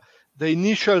of the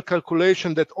initial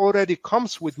calculation that already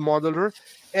comes with Modelur,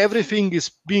 everything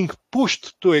is being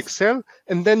pushed to Excel,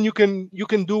 and then you can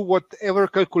do whatever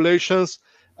calculations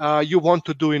you want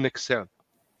to do in Excel.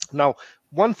 Now,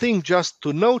 one thing just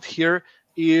to note here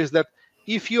is that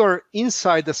if you are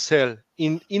inside a cell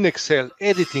in Excel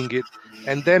editing it,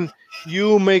 and then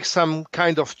you make some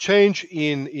kind of change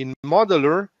in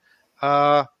Modelur,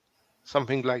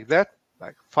 something like that,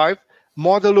 like 5,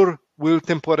 Modelur will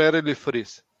temporarily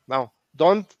freeze. Now,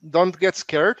 don't get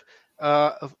scared.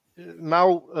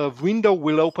 Now a window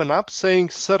will open up saying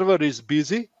server is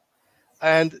busy,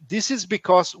 and this is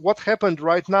because what happened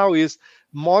right now is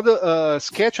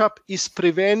SketchUp is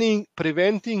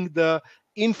preventing the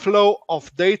inflow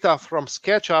of data from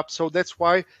SketchUp. So that's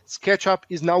why SketchUp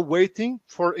is now waiting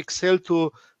for Excel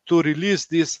to release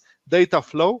this data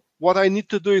flow. What I need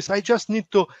to do is I just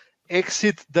need to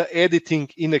exit the editing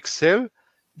in Excel.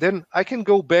 Then I can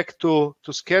go back to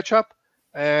SketchUp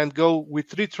and go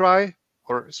with retry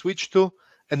or switch to,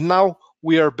 and now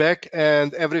we are back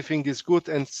and everything is good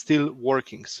and still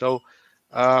working. So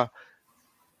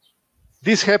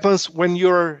this happens when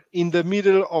you're in the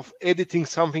middle of editing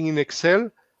something in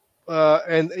Excel,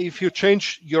 and if you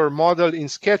change your model in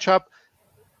SketchUp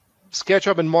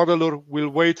and Modelur will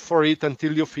wait for it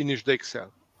until you finish the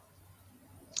Excel.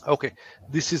 Okay,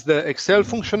 this is the Excel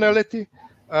functionality.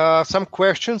 Some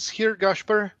questions here,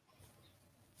 Gasper?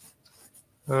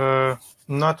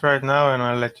 Not right now, and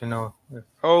I'll let you know.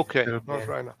 Okay, not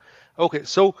right now. Okay,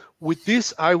 so with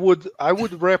this, I would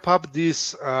wrap up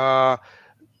these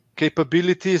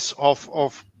capabilities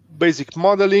of basic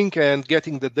modeling and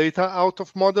getting the data out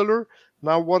of Modelur.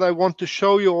 Now, what I want to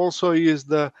show you also is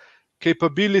the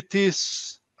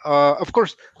capabilities. Of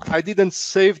course, I didn't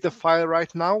save the file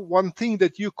right now. One thing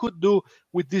that you could do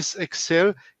with this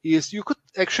Excel is you could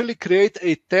actually create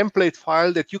a template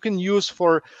file that you can use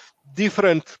for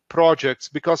different projects,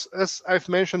 because as I've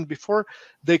mentioned before,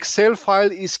 the Excel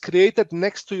file is created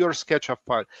next to your SketchUp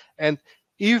file. And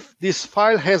if this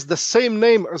file has the same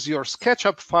name as your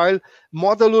SketchUp file,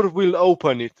 Modelur will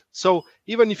open it. So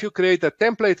even if you create a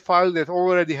template file that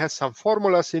already has some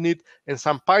formulas in it and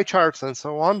some pie charts and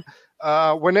so on,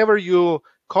 whenever you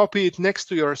copy it next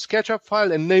to your SketchUp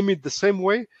file and name it the same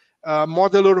way,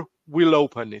 Modelur will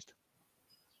open it.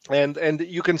 And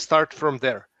you can start from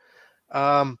there.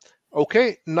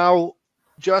 Okay, now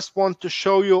just want to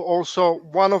show you also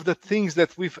one of the things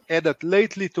that we've added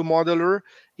lately to Modelur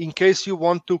in case you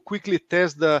want to quickly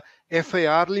test the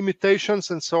FAR limitations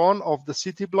and so on of the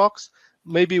city blocks.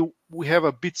 Maybe we have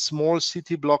a bit small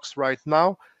city blocks right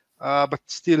now, but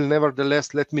still,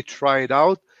 nevertheless, let me try it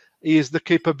out, is the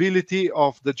capability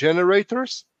of the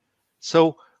generators.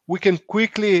 So we can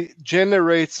quickly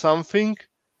generate something,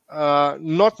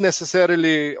 not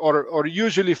necessarily or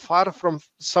usually far from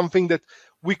something that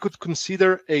we could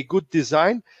consider a good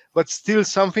design, but still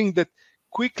something that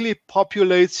quickly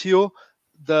populates you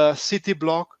the city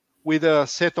block with a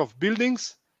set of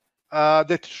buildings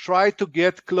that try to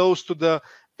get close to the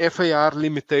FAR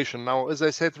limitation. Now, as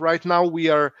I said, right now we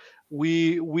are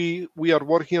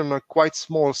working on a quite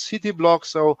small city block,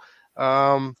 so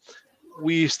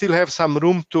we still have some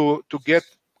room to get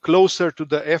closer to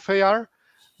the FAR.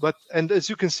 And as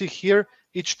you can see here,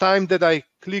 each time that I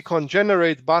click on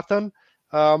generate button,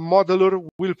 Modelur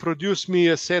will produce me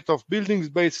a set of buildings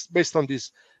based on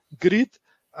this grid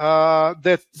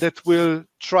that will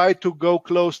try to go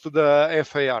close to the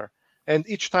FAR. And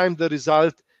each time the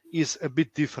result is a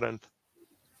bit different.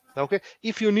 Okay,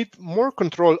 if you need more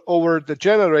control over the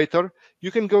generator, you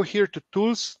can go here to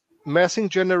Tools, Massing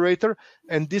Generator,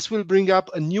 and this will bring up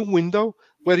a new window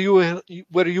where you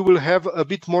will have a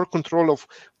bit more control of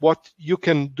what you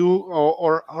can do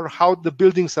or how the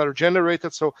buildings are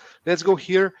generated. So let's go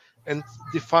here and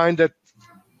define that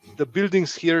the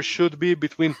buildings here should be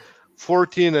between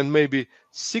 14 and maybe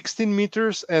 16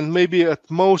 meters and maybe at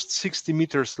most 60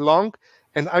 meters long.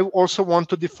 And I also want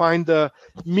to define the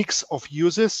mix of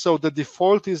uses. So the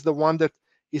default is the one that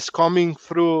is coming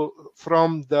through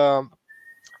from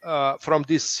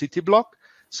this city block.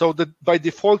 So that by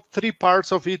default, 3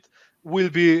 parts of it will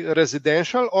be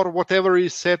residential or whatever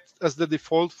is set as the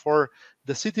default for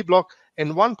the city block,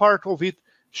 and 1 part of it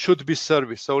should be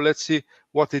service. So let's see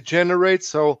what it generates.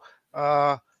 So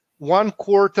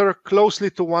 1/4, closely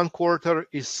to 1/4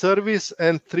 is service,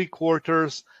 and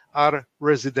 3/4 are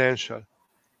residential.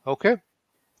 Okay.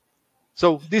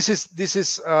 So this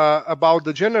is about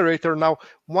the generator. Now,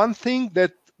 one thing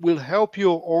that will help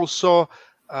you also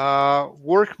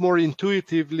work more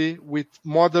intuitively with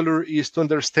Modelur is to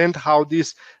understand how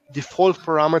these default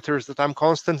parameters that I'm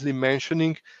constantly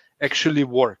mentioning actually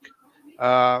work.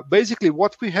 Basically,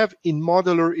 what we have in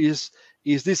Modelur is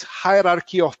this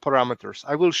hierarchy of parameters.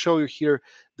 I will show you here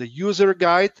the user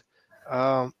guide.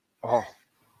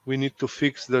 We need to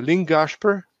fix the link,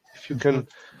 Gasper. If you can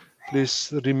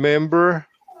please remember,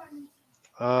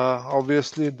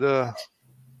 obviously the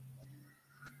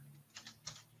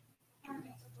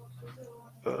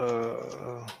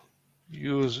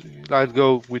I'd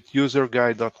go with user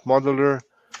guide.modelur.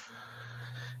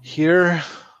 Here,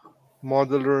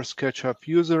 Modelur SketchUp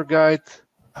user guide.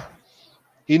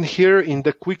 In here, in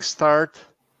the quick start,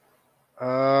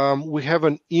 we have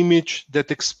an image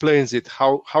that explains it,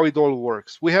 how it all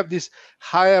works. We have this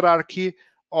hierarchy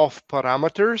of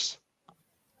parameters.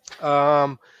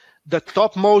 The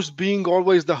topmost being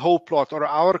always the whole plot or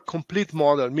our complete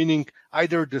model, meaning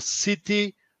either the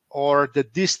city or the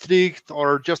district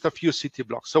or just a few city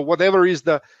blocks. So whatever is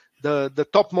the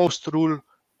topmost rule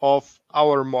of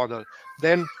our model.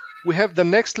 Then we have the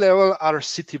next level are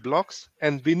city blocks,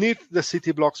 and beneath the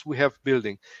city blocks we have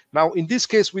building. Now in this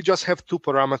case we just have 2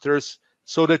 parameters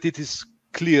so that it is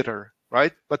clearer,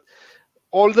 right? But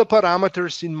all the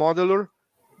parameters in Modelur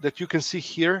that you can see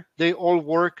here, they all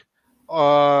work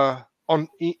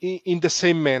in the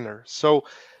same manner. So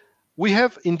we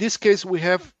have, in this case, we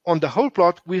have on the whole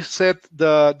plot, we set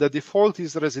the default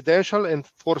is residential and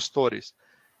 4 stories.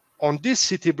 On this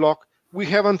city block, we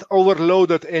haven't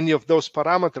overloaded any of those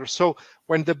parameters. So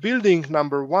when the building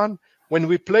number 1, when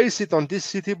we place it on this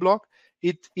city block,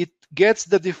 it gets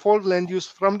the default land use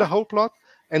from the whole plot,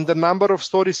 and the number of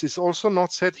stories is also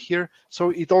not set here. So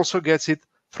it also gets it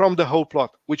from the whole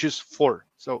plot, which is 4.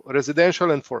 So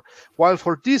residential and 4. While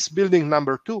for this building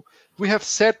number 2, we have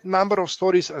set number of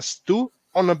stories as 2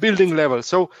 on a building level.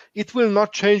 So it will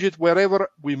not change it wherever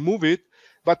we move it.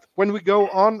 But when we go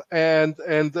on and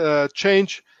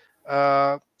change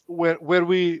where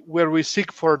we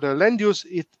seek for the land use,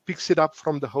 it picks it up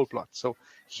from the whole plot. So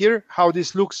here, how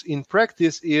this looks in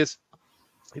practice is,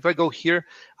 if I go here,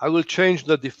 I will change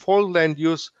the default land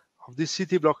use of this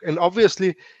city block, and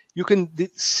obviously you can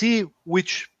see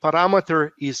which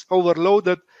parameter is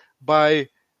overloaded by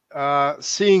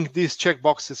seeing these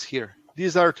checkboxes here.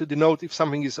 These are to denote if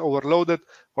something is overloaded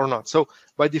or not. So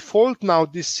by default now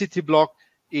this city block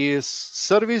is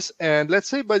service, and let's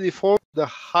say by default the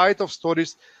height of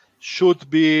stories should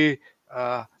be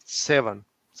 7.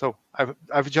 So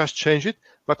I've just changed it,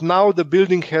 But now the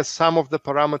building has some of the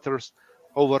parameters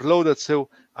overloaded, so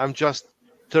I'm just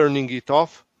turning it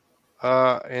off.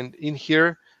 And in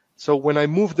here, so when I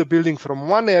move the building from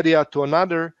one area to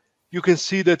another, you can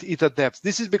see that it adapts.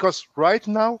 This is because right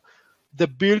now the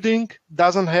building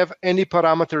doesn't have any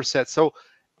parameter set. So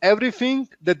everything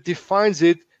that defines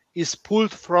it is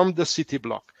pulled from the city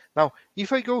block. Now,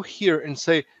 if I go here and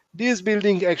say, this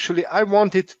building actually, I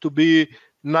want it to be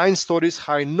 9 stories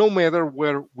high, no matter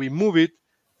where we move it,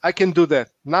 I can do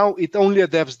that. Now it only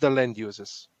adapts the land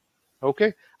uses.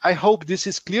 Okay, I hope this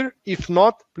is clear. If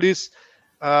not, please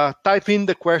type in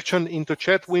the question into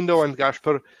chat window and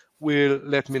Gasper will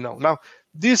let me know. Now,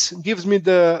 this gives me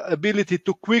the ability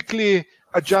to quickly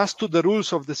adjust to the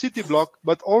rules of the city block,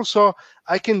 but also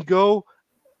I can go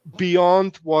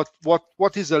beyond what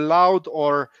is allowed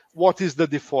or what is the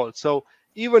default. So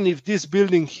even if this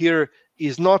building here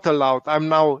is not allowed, I'm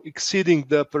now exceeding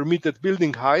the permitted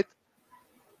building height.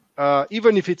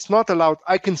 Even if it's not allowed,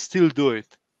 I can still do it.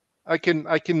 I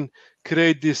can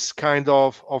create this kind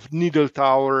of needle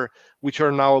tower, which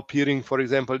are now appearing, for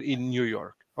example, in New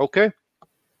York. Okay.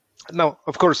 Now,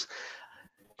 of course,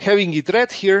 having it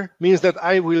red here means that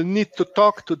I will need to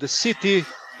talk to the city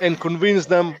and convince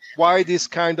them why this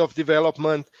kind of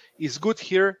development is good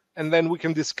here, and then we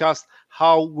can discuss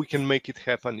how we can make it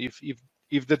happen if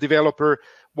the developer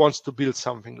wants to build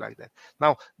something like that.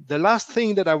 Now, the last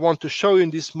thing that I want to show you in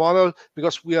this model,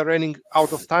 because we are running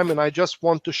out of time and I just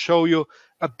want to show you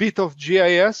a bit of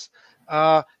GIS,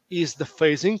 is the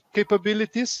phasing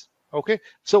capabilities. Okay,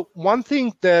 so one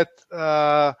thing that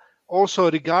also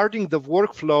regarding the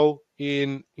workflow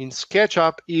in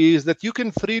SketchUp is that you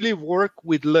can freely work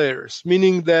with layers,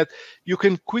 meaning that you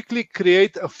can quickly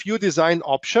create a few design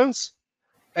options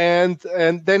and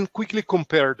then quickly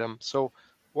compare them. So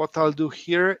what I'll do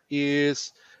here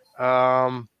is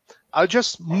I'll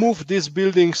just move these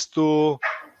buildings to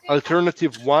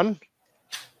alternative one,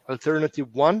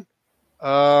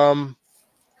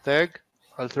 tag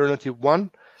alternative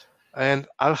 1, and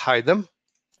I'll hide them.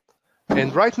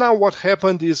 And right now what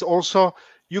happened is also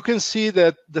you can see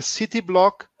that the city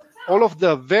block, all of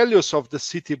the values of the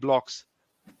city blocks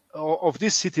of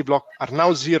this city block are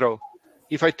now 0.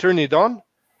 If I turn it on,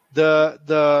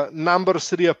 the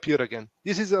numbers reappear again.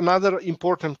 This is another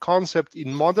important concept in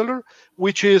Modelur,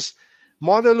 which is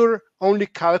Modelur only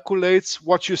calculates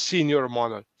what you see in your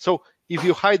model. So if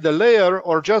you hide the layer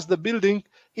or just the building,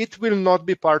 it will not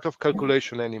be part of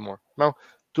calculation anymore. Now,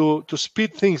 to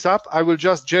speed things up, I will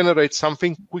just generate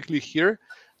something quickly here,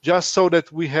 just so that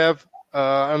we have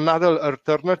another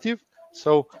alternative.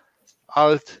 So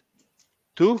Alt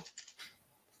 2.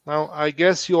 Now, I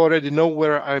guess you already know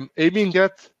where I'm aiming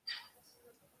at.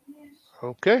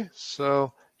 Okay,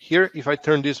 so here, if I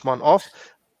turn this one off,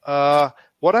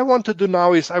 what I want to do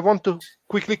now is I want to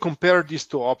quickly compare these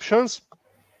two options.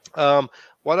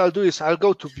 What I'll do is I'll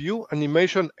go to View,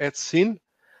 Animation, Add Scene,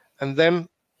 and then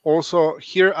also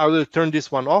here I will turn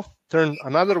this one off, turn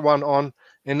another one on,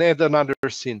 and add another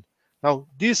scene. Now,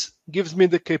 this gives me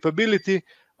the capability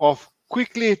of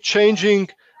quickly changing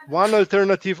one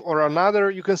alternative or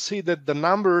another. You can see that the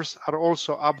numbers are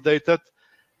also updated.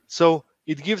 So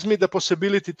it gives me the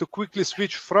possibility to quickly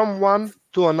switch from one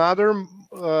to another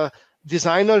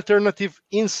design alternative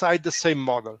inside the same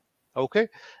model. Okay.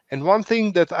 And one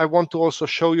thing that I want to also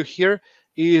show you here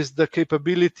is the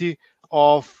capability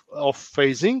of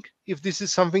phasing, if this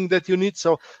is something that you need.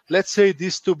 So let's say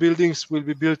these two buildings will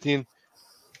be built in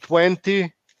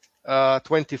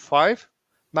 2025.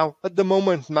 Now, at the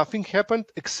moment, nothing happened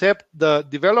except the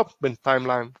development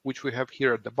timeline, which we have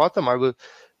here at the bottom. I will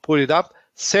put it up,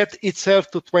 set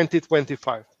itself to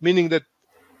 2025, meaning that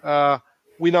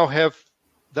we now have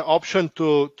the option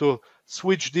to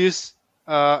switch this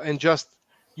and just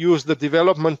use the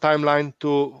development timeline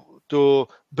to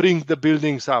bring the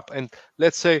buildings up. And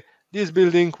let's say this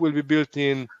building will be built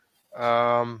in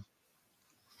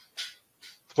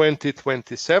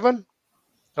 2027.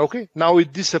 Okay, now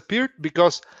it disappeared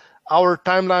because our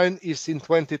timeline is in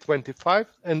 2025.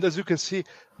 And as you can see,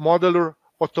 Modelur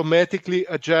automatically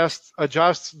adjusts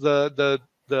the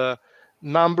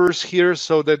numbers here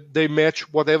so that they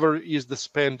match whatever is the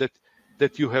span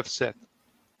that you have set.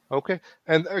 Okay,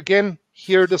 and again,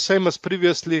 here the same as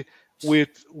previously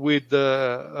with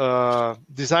the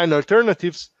design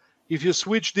alternatives. If you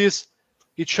switch this,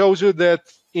 it shows you that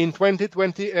in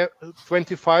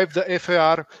 2025 the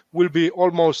FAR will be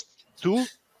almost 2.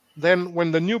 Then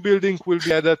when the new building will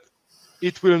be added,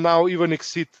 it will now even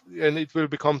exceed and it will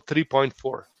become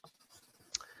 3.4.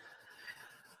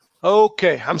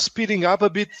 Okay, I'm speeding up a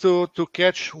bit to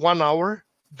catch 1 hour.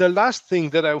 the last thing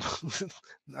that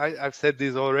I've said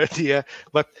this already, yeah,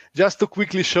 but just to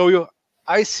quickly show you,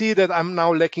 I see that I'm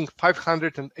now lacking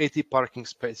 580 parking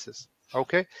spaces.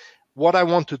 Okay, what I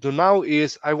want to do now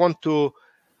is I want to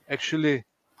actually,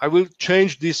 I will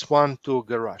change this one to a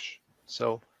garage.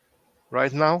 So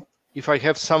right now, if I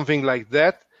have something like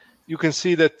that, you can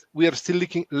see that we are still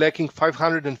lacking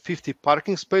 550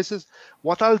 parking spaces.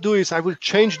 What I'll do is I will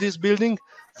change this building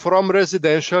from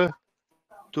residential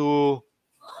to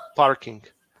parking.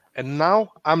 And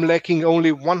now I'm lacking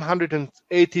only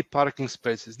 180 parking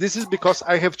spaces. This is because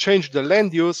I have changed the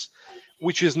land use,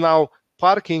 which is now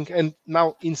parking. And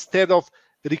now instead of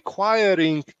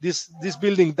requiring, this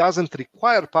building doesn't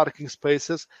require parking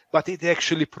spaces, but it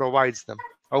actually provides them.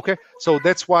 Okay, so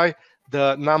that's why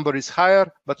the number is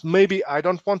higher, but maybe I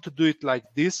don't want to do it like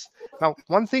this. Now,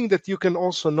 one thing that you can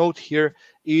also note here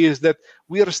is that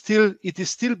it is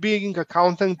still being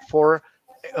accounted for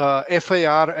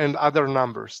FAR and other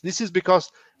numbers. This is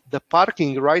because the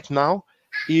parking right now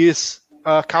is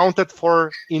accounted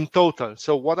for in total.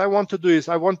 So what I want to do is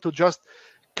I want to just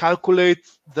calculate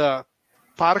the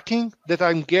parking that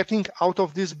I'm getting out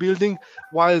of this building,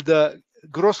 while the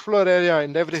gross floor area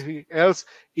and everything else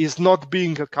is not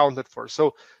being accounted for.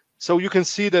 So you can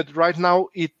see that right now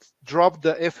it dropped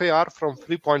the FAR from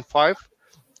 3.5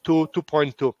 to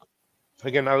 2.2.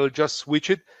 Again, I will just switch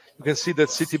it. You can see that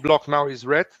city block now is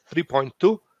red,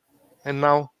 3.2, and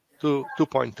now to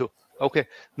 2.2. Okay,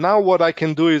 now what I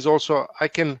can do is also I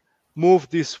can move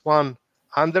this one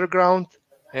underground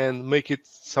and make it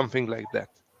something like that.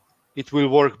 It will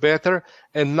work better.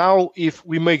 And now if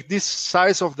we make this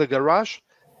size of the garage,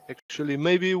 actually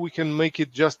maybe we can make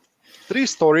it just 3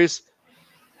 stories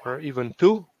or even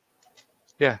 2.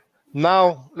 Yeah,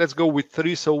 now let's go with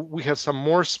 3, so we have some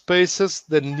more spaces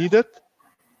than needed.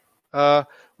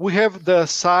 We have the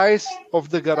size of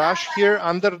the garage here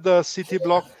under the city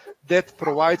block that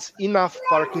provides enough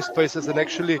parking spaces, and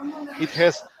actually it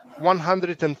has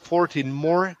 114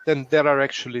 more than there are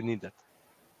actually needed.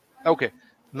 Okay,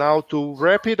 now to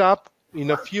wrap it up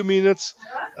in a few minutes,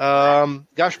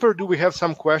 Gasper, do we have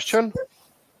some question?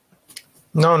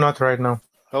 No, not right now.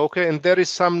 Okay, and there is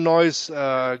some noise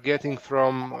getting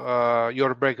from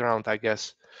your background, I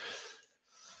guess.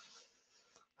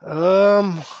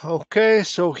 Okay,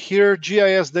 so here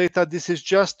GIS data, this is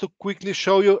just to quickly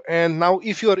show you. And now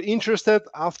if you are interested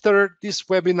after this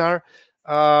webinar,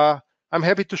 I'm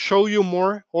happy to show you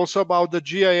more also about the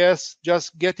GIS.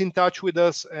 Just get in touch with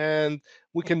us and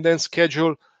we can then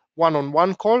schedule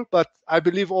one-on-one call. But I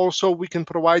believe also we can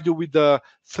provide you with the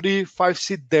free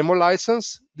 5-seat demo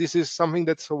license. This is something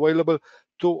that's available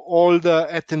to all the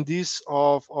attendees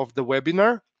of the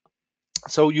webinar.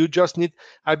 So you just need,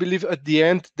 I believe at the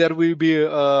end, there will be,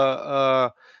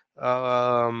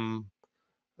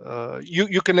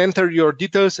 you can enter your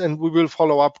details and we will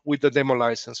follow up with the demo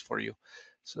license for you.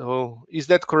 So is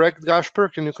that correct, Gasper?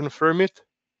 Can you confirm it?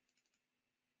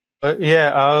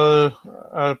 Yeah,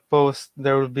 I'll post,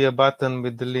 there will be a button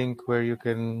with the link where you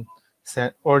can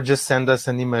send, or just send us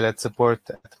an email at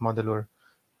support@Modelur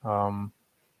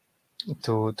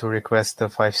to request a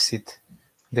 5-seat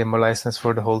demo license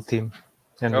for the whole team.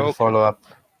 And we'll follow up.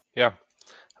 Yeah.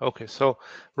 Okay. So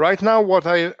right now, what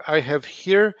I have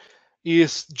here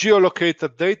is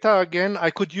geolocated data. Again,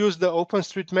 I could use the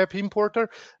OpenStreetMap importer,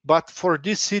 but for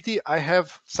this city, I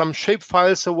have some shape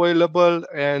files available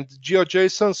and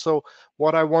GeoJSON. So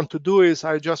what I want to do is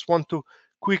I just want to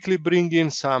quickly bring in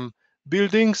some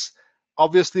buildings.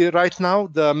 Obviously, right now,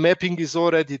 the mapping is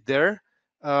already there.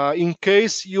 In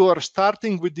case you are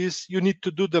starting with this, you need to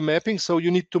do the mapping. So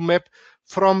you need to map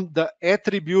from the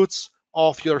attributes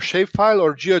of your shapefile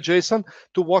or GeoJSON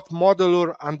to what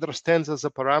Modelur understands as a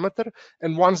parameter.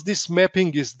 And once this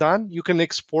mapping is done, you can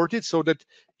export it so that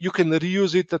you can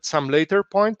reuse it at some later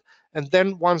point. And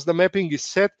then once the mapping is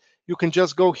set, you can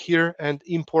just go here and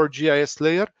import GIS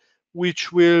layer,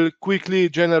 which will quickly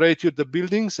generate you the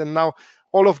buildings. And now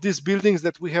all of these buildings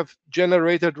that we have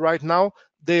generated right now,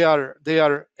 they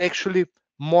are actually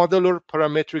modular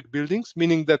parametric buildings,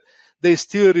 meaning that they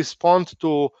still respond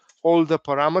to all the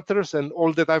parameters and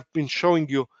all that I've been showing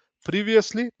you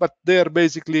previously, but they are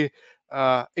basically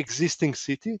existing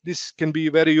city. This can be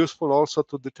very useful also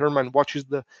to determine what are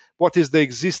the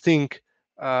existing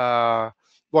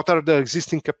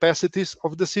capacities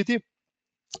of the city.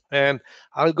 And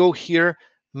I'll go here,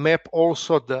 map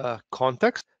also the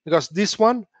context, because this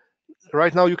one,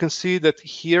 right now you can see that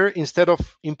here, instead of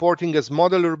importing as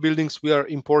modular buildings, we are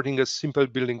importing as simple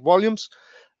building volumes.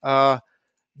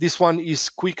 This one is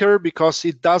quicker because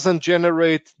it doesn't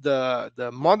generate the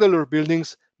modular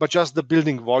buildings, but just the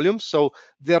building volume. So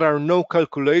there are no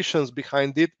calculations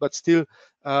behind it, but still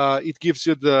it gives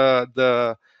you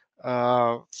the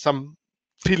some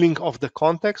feeling of the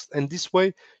context. And this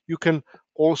way you can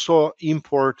also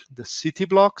import the city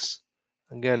blocks.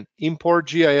 Again, import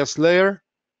GIS layer.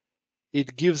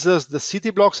 It gives us the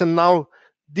city blocks, and now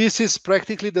this is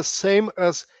practically the same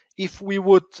as if we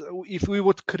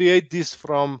would create this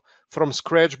from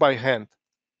scratch by hand,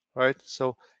 right?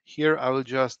 So here I will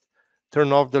just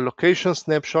turn off the location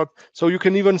snapshot. So you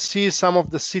can even see some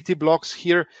of the city blocks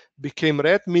here became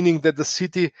red, meaning that the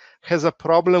city has a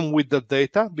problem with the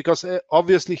data, because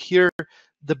obviously here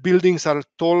the buildings are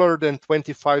taller than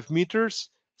 25 meters.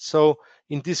 So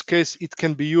in this case, it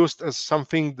can be used as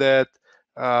something that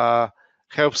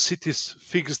helps cities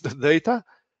fix the data.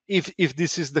 If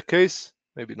this is the case,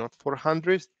 maybe not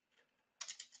 400.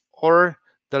 Or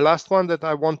the last one that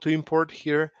I want to import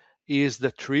here is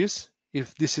the trees.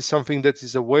 If this is something that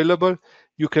is available,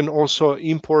 you can also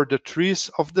import the trees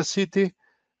of the city.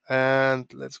 And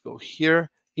let's go here,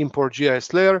 import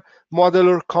GIS layer.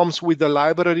 Modelur comes with a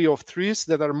library of trees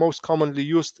that are most commonly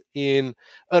used in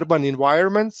urban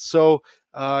environments. So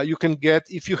you can get,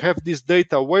 if you have this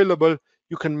data available,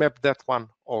 you can map that one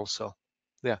also.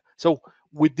 Yeah. So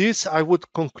with this, I would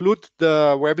conclude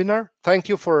the webinar. Thank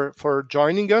you for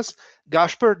joining us.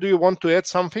 Gasper, do you want to add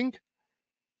something?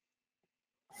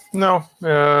 No,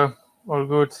 all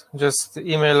good. Just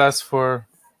email us for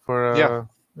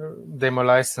demo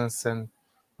license, and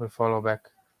we'll follow back.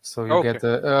 So you get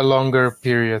a longer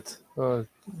period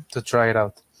to try it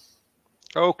out.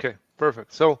 Okay,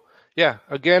 perfect. So yeah,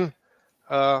 again,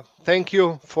 thank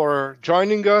you for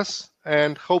joining us,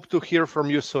 and hope to hear from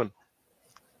you soon.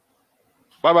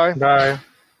 Bye-bye. Bye.